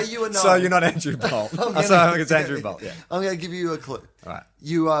would say you were known. So you're not Andrew Bolt. I think it's Andrew Bolt, yeah. I'm going to give you a clue. All right.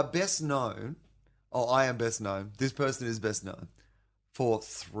 You are best known, or I am best known, this person is best known for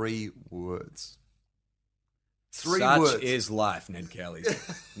 3 words. Three Such words. is life, Ned Kelly.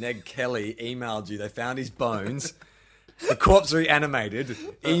 Ned Kelly emailed you. They found his bones. The corpse reanimated,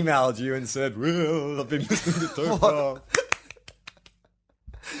 emailed you and said, well, I've been listening to TOFOP.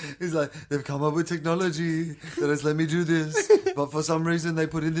 He's like, they've come up with technology that has let me do this, but for some reason they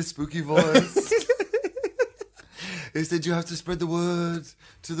put in this spooky voice. He said, you have to spread the word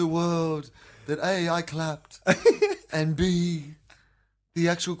to the world that A, I clapped, and B, the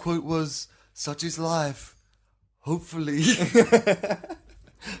actual quote was, such is life. Hopefully.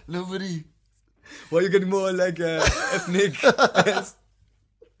 Nobody. Well, you're getting more like ethnic.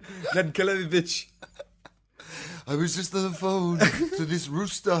 Ned Kelly, bitch. I was just on the phone to this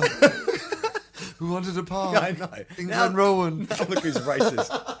rooster who wanted a pie. I know. In Glenrowan. Now look who's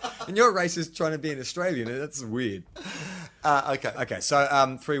racist. And you're racist trying to be an Australian. That's weird. Okay. Okay,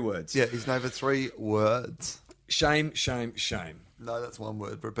 so 3 words. Yeah, he's known for 3 words. Shame, shame, shame. No, that's 1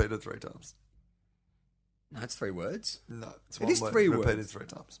 word. Repeated 3 times. No, it's 3 words. No, it's It 1 is word. 3 words. Repeated 3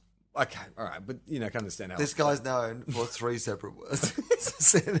 times. Okay, all right, but I can understand how. This guy's known for 3 separate words.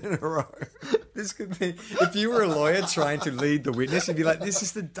 Said in a row. This could be, if you were a lawyer trying to lead the witness, you'd be like, this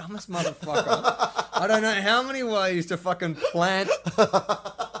is the dumbest motherfucker. I don't know how many ways to fucking plant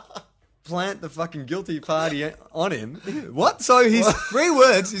the fucking guilty party on him. What? So he's 3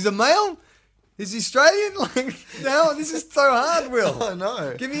 words, he's a male? He's Australian? Like, no, this is so hard, Will. I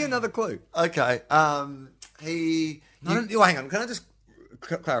know. Give me another clue. Okay. Hang on, can I just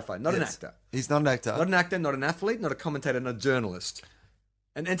clarify? Not an actor. He's not an actor. Not an actor, not an athlete, not a commentator, not a journalist.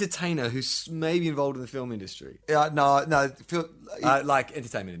 An entertainer who's maybe involved in the film industry. No. Like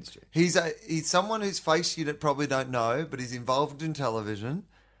entertainment industry. He's someone whose face you probably don't know, but he's involved in television.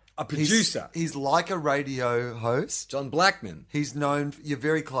 A producer. He's like a radio host. John Blackman. He's known... You're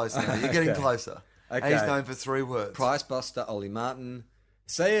very close now. You're getting Okay. closer. Okay. And he's known for 3 words. Price Buster, Ollie Martin.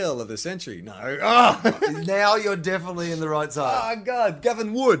 Sale of the century. No. Oh, Now you're definitely in the right side. oh God.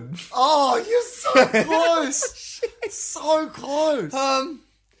 Gavin Wood. Oh, you're so close. So close. Oh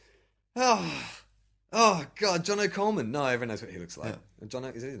God. Jono Coleman. No, everyone knows what he looks like.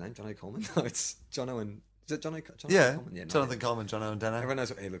 Jono, is that his name? Jono Coleman? No, it's Jono and... Is it Jono Coleman? Yeah. Coleman? Yeah, no, Jonathan Coleman, Jono and Dano. everyone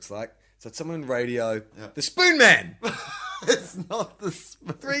knows what he looks like. So it's someone in radio. Yeah. The Spoon Man. It's not the...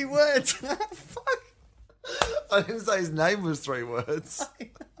 3 words. Fuck. I didn't say his name was 3 words.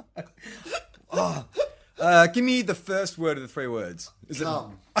 Give me the first word of the 3 words. Is it?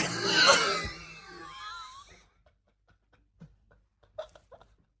 Come.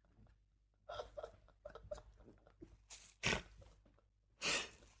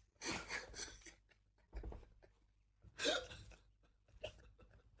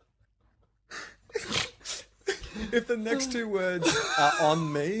 If the next 2 words are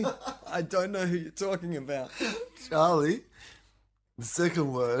on me, I don't know who you're talking about. Charlie, the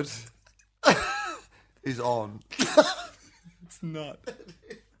second word is on. It's not.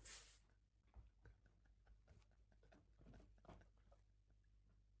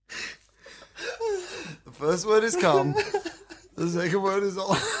 The first word is come. The second word is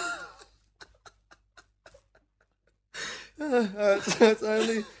on. So it's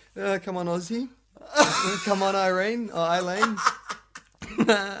only, come on, Aussie. Come on, Irene. Or Eileen.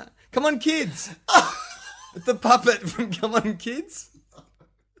 Come on, kids. The puppet from Come On, Kids.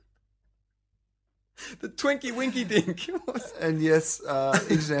 The Twinkie Winky Dink. And yes,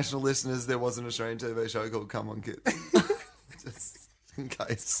 international listeners, there was an Australian TV show called Come On Kids. Just in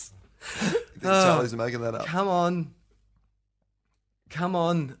case. I think Charlie's making that up. Come on. Come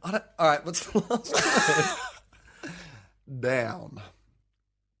on. All right, what's the last word? Down.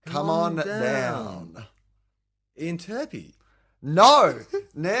 Come on down. Ian Turpie. No,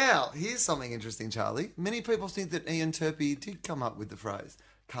 Now, here's something interesting, Charlie. Many people think that Ian Turpie did come up with the phrase,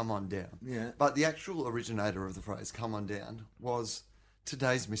 come on down. Yeah. But the actual originator of the phrase, come on down, was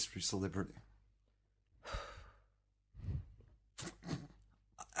today's mystery celebrity.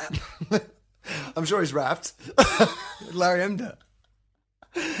 I'm sure he's rapped. Larry Emder.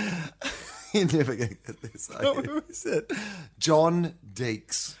 You're never going to get this. Who is it? John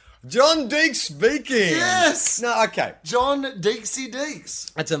Deeks. John Deeks speaking. Yes. No, okay. John Deeksy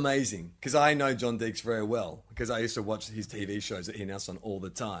Deeks. That's amazing because I know John Deeks very well because I used to watch his TV shows that he announced on all the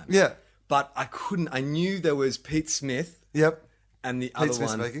time. Yeah. But I knew there was Pete Smith. Yep. And the Pete other Smith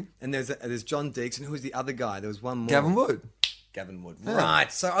one. speaking. And there's John Deeks. And who was the other guy? There was one more. Gavin Wood. Gavin Wood. Yeah.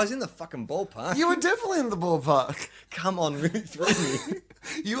 Right. So I was in the fucking ballpark. You were definitely in the ballpark. Come on, really threw me.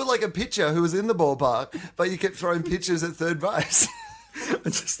 You were like a pitcher who was in the ballpark, but you kept throwing pitches at third base.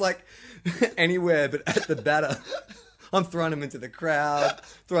 Just like anywhere but at the batter. I'm throwing him into the crowd,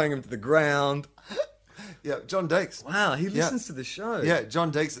 throwing him to the ground. Yeah, John Deeks. Wow, he listens to the show. Yeah,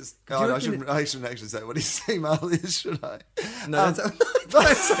 John Deeks is... I shouldn't actually say what his email is, should I? No,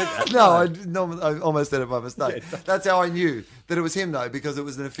 don't say that. No, I almost said it by mistake. Yeah, that's how I knew that it was him, though, because it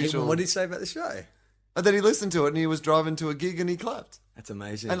was an official... What did he say about the show? And then he listened to it and he was driving to a gig and he clapped. That's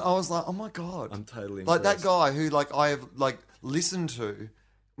amazing. And I was like, oh my God. I'm totally like impressed. that guy who like I have like listened to,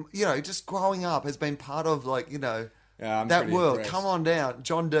 you know, just growing up has been part of like, you know, Yeah, I'm that pretty world. impressed. Come on down.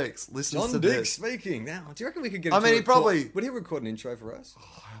 John Deeks listens John to Deeks this. speaking. Now, do you reckon we could get I him mean, to he probably- record- Would he record an intro for us?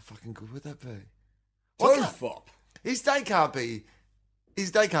 Oh, how fucking good would that be? TOFOP. His day can't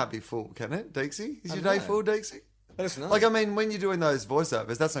be full, can it, Deeksy? Is your day know. full, Deeksy? Let us know. Like, I mean, when you're doing those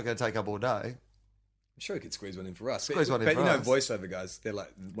voiceovers, that's not going to take up all day. I'm sure he could squeeze one in for us. Squeeze one in but for you know, us. voiceover guys, they're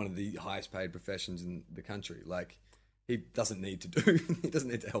like one of the highest paid professions in the country. Like, he doesn't need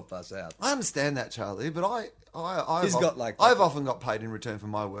to help us out. I understand that, Charlie, but He's got, like- I've often got paid in return for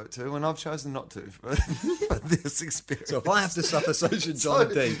my work too, and I've chosen not to for this experience. So if I have to suffer, so should John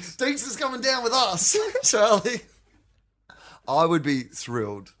Deeks. Deeks is coming down with us, Charlie. I would be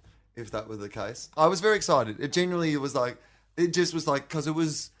thrilled if that were the case. I was very excited. It just was like, because it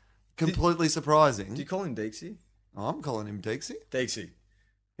was completely surprising. Do you call him Deeksy? I'm calling him Deeksy. Deeksy.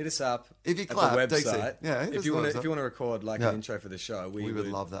 Hit us up If you at clap, the Deeksy. website. Yeah, hit us if you the want website. to record like Yeah. an intro for the show, we would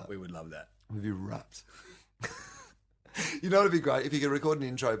love that. We would love that. We'd be wrapped. You know, it'd be great if you could record an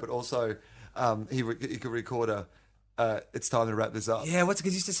intro, but also he could record a. It's time to wrap this up. Yeah, because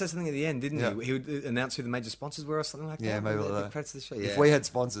he used to say something at the end, didn't Yeah. he? He would announce who the major sponsors were or something like that. Yeah, maybe like the that. credits of the show. Yeah. If we had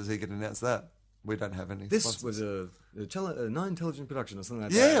sponsors, he could announce that. We don't have any. This sponsors. was a non-intelligent production or something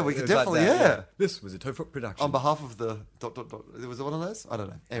like Yeah, that. we could It was like definitely, that, yeah. This was a TOFOP production. On behalf of the ... Was it one of those? I don't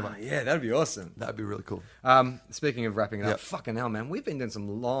know. Anyway, Yeah, that'd be awesome. that'd be really cool. Speaking of wrapping it up, Yep. fucking hell, man, we've been doing some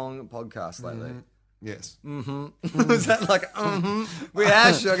long podcasts lately. Yes. Was that like, we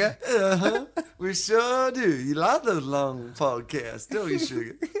are, sugar? We sure do. You like those long podcasts, don't you,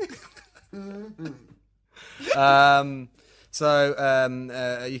 sugar?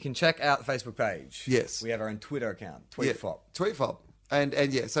 So you can check out the Facebook page. Yes. We have our own Twitter account, Yeah, TweetFop. TweetFop. And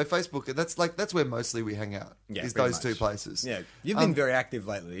yeah, so Facebook, that's where mostly we hang out. Yeah, is pretty those two much. places. Yeah, you've been very active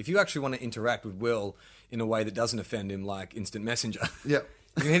lately. If you actually want to interact with Will in a way that doesn't offend him, like instant messenger, Yeah.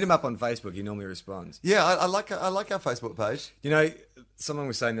 you can hit him up on Facebook. He normally responds. Yeah, I like our Facebook page. You know, someone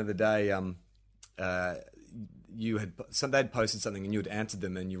was saying the other day, they'd posted something and you had answered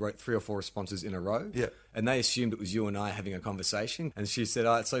them, and you wrote 3 or 4 responses in a row. Yeah. And they assumed it was you and I having a conversation. And she said,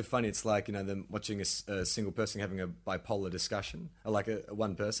 "Oh, it's so funny. It's like, you know, them watching a single person having a bipolar discussion, or like a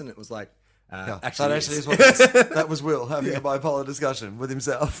one person." It was like, Yeah, actually, that actually is what it is. That was Will having a bipolar discussion with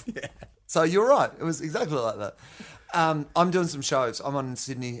himself. Yeah. So you're right. It was exactly like that. I'm doing some shows. I'm on in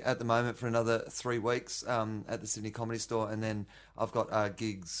Sydney at the moment for another 3 weeks at the Sydney Comedy Store, and then I've got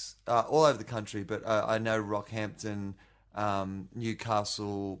gigs all over the country. But I know Rockhampton,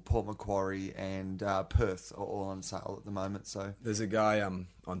 Newcastle, Port Macquarie, and Perth are all on sale at the moment. So There's a guy on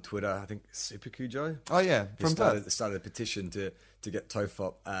Twitter, I think Super Cujo. oh yeah, He from Perth. started a petition to get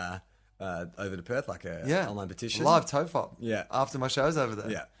TOFOP over to Perth, like a Yeah, online petition. live TOFOP. Yeah. after my shows over there.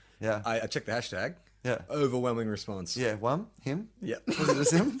 Yeah. yeah, I checked the hashtag. Yeah. Overwhelming response. yeah. Him. Yeah. Was it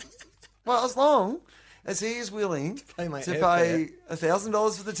just him? Well, as long as he is willing pay my to airfare. pay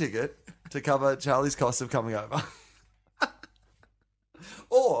 $1,000 for the ticket to cover Charlie's cost of coming over.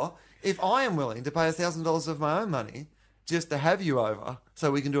 Or if I am willing to pay $1,000 of my own money just to have you over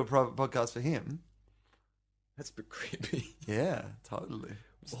so we can do a private podcast for him. That's a bit creepy. Yeah, totally.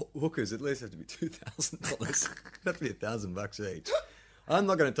 Hookers at least have to be $2,000. It'd have to be $1,000 each. I'm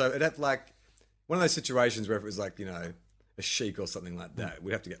not going to it'd have like one of those situations where if it was like, you know, a sheik or something like that,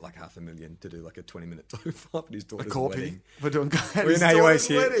 we'd have to get like $500,000 to do like a 20-minute TOFOP at his daughter's Corpy wedding. for doing Well, you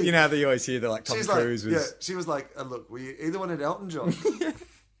know, you know how you always hear that like Tom Cruise was. Yeah, she was like, look, we either wanted Elton John,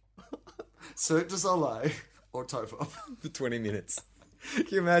 Cirque du Soleil, or TOFOP. For 20 minutes. Can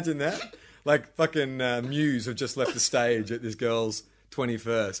you imagine that? Like fucking Muse have just left the stage at this girl's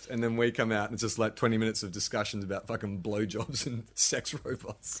 21st, and then we come out and it's just like 20 minutes of discussions about fucking blowjobs and sex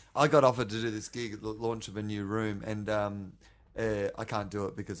robots. I got offered to do this gig at the launch of a new room, and I can't do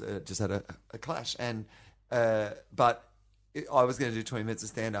it because it just had a clash. And but I was going to do 20 minutes of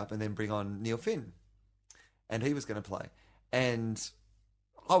stand-up and then bring on Neil Finn, and he was going to play. And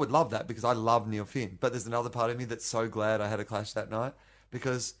I would love that because I love Neil Finn. But there's another part of me that's so glad I had a clash that night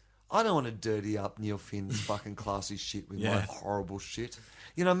because I don't want to dirty up Neil Finn's fucking classy shit with my horrible shit.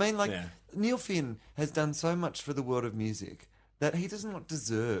 You know what I mean? Like, Neil Finn has done so much for the world of music that he does not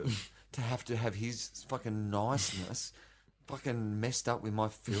deserve to have his fucking niceness fucking messed up with my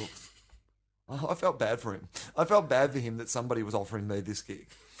filth. I felt bad for him. I felt bad for him that somebody was offering me this gig.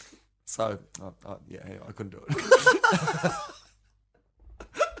 So, I couldn't do it.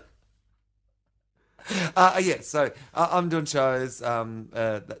 So I'm doing shows.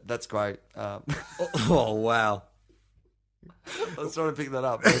 That's great. Oh wow! I was trying to pick that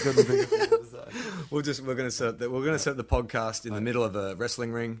up, but I couldn't think of what to say. We're going to set the podcast in the middle of a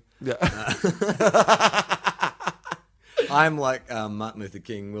wrestling ring. Yeah. I'm like Martin Luther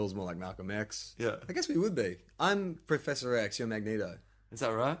King. Will's more like Malcolm X. Yeah. I guess we would be. I'm Professor X. You're Magneto. Is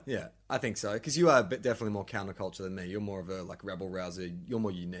that right? Yeah, I think so. Because you are definitely more counterculture than me. You're more of a like rebel rouser. You're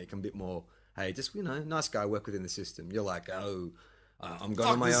more unique. I'm a bit more. Hey, just, nice guy, work within the system. You're like, I'm going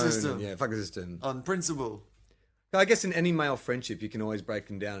on my own. System. Yeah, fuck the system. On principle. I guess in any male friendship, you can always break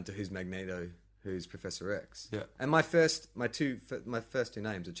them down into who's Magneto, who's Professor X. Yeah. And my first two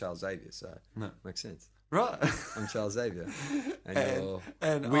names are Charles Xavier, so makes sense. Right. I'm Charles Xavier. And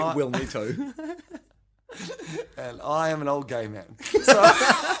and you're Will Nito. And I am an old gay man.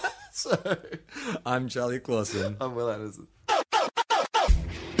 So I'm Charlie Clausen. I'm Will Anderson.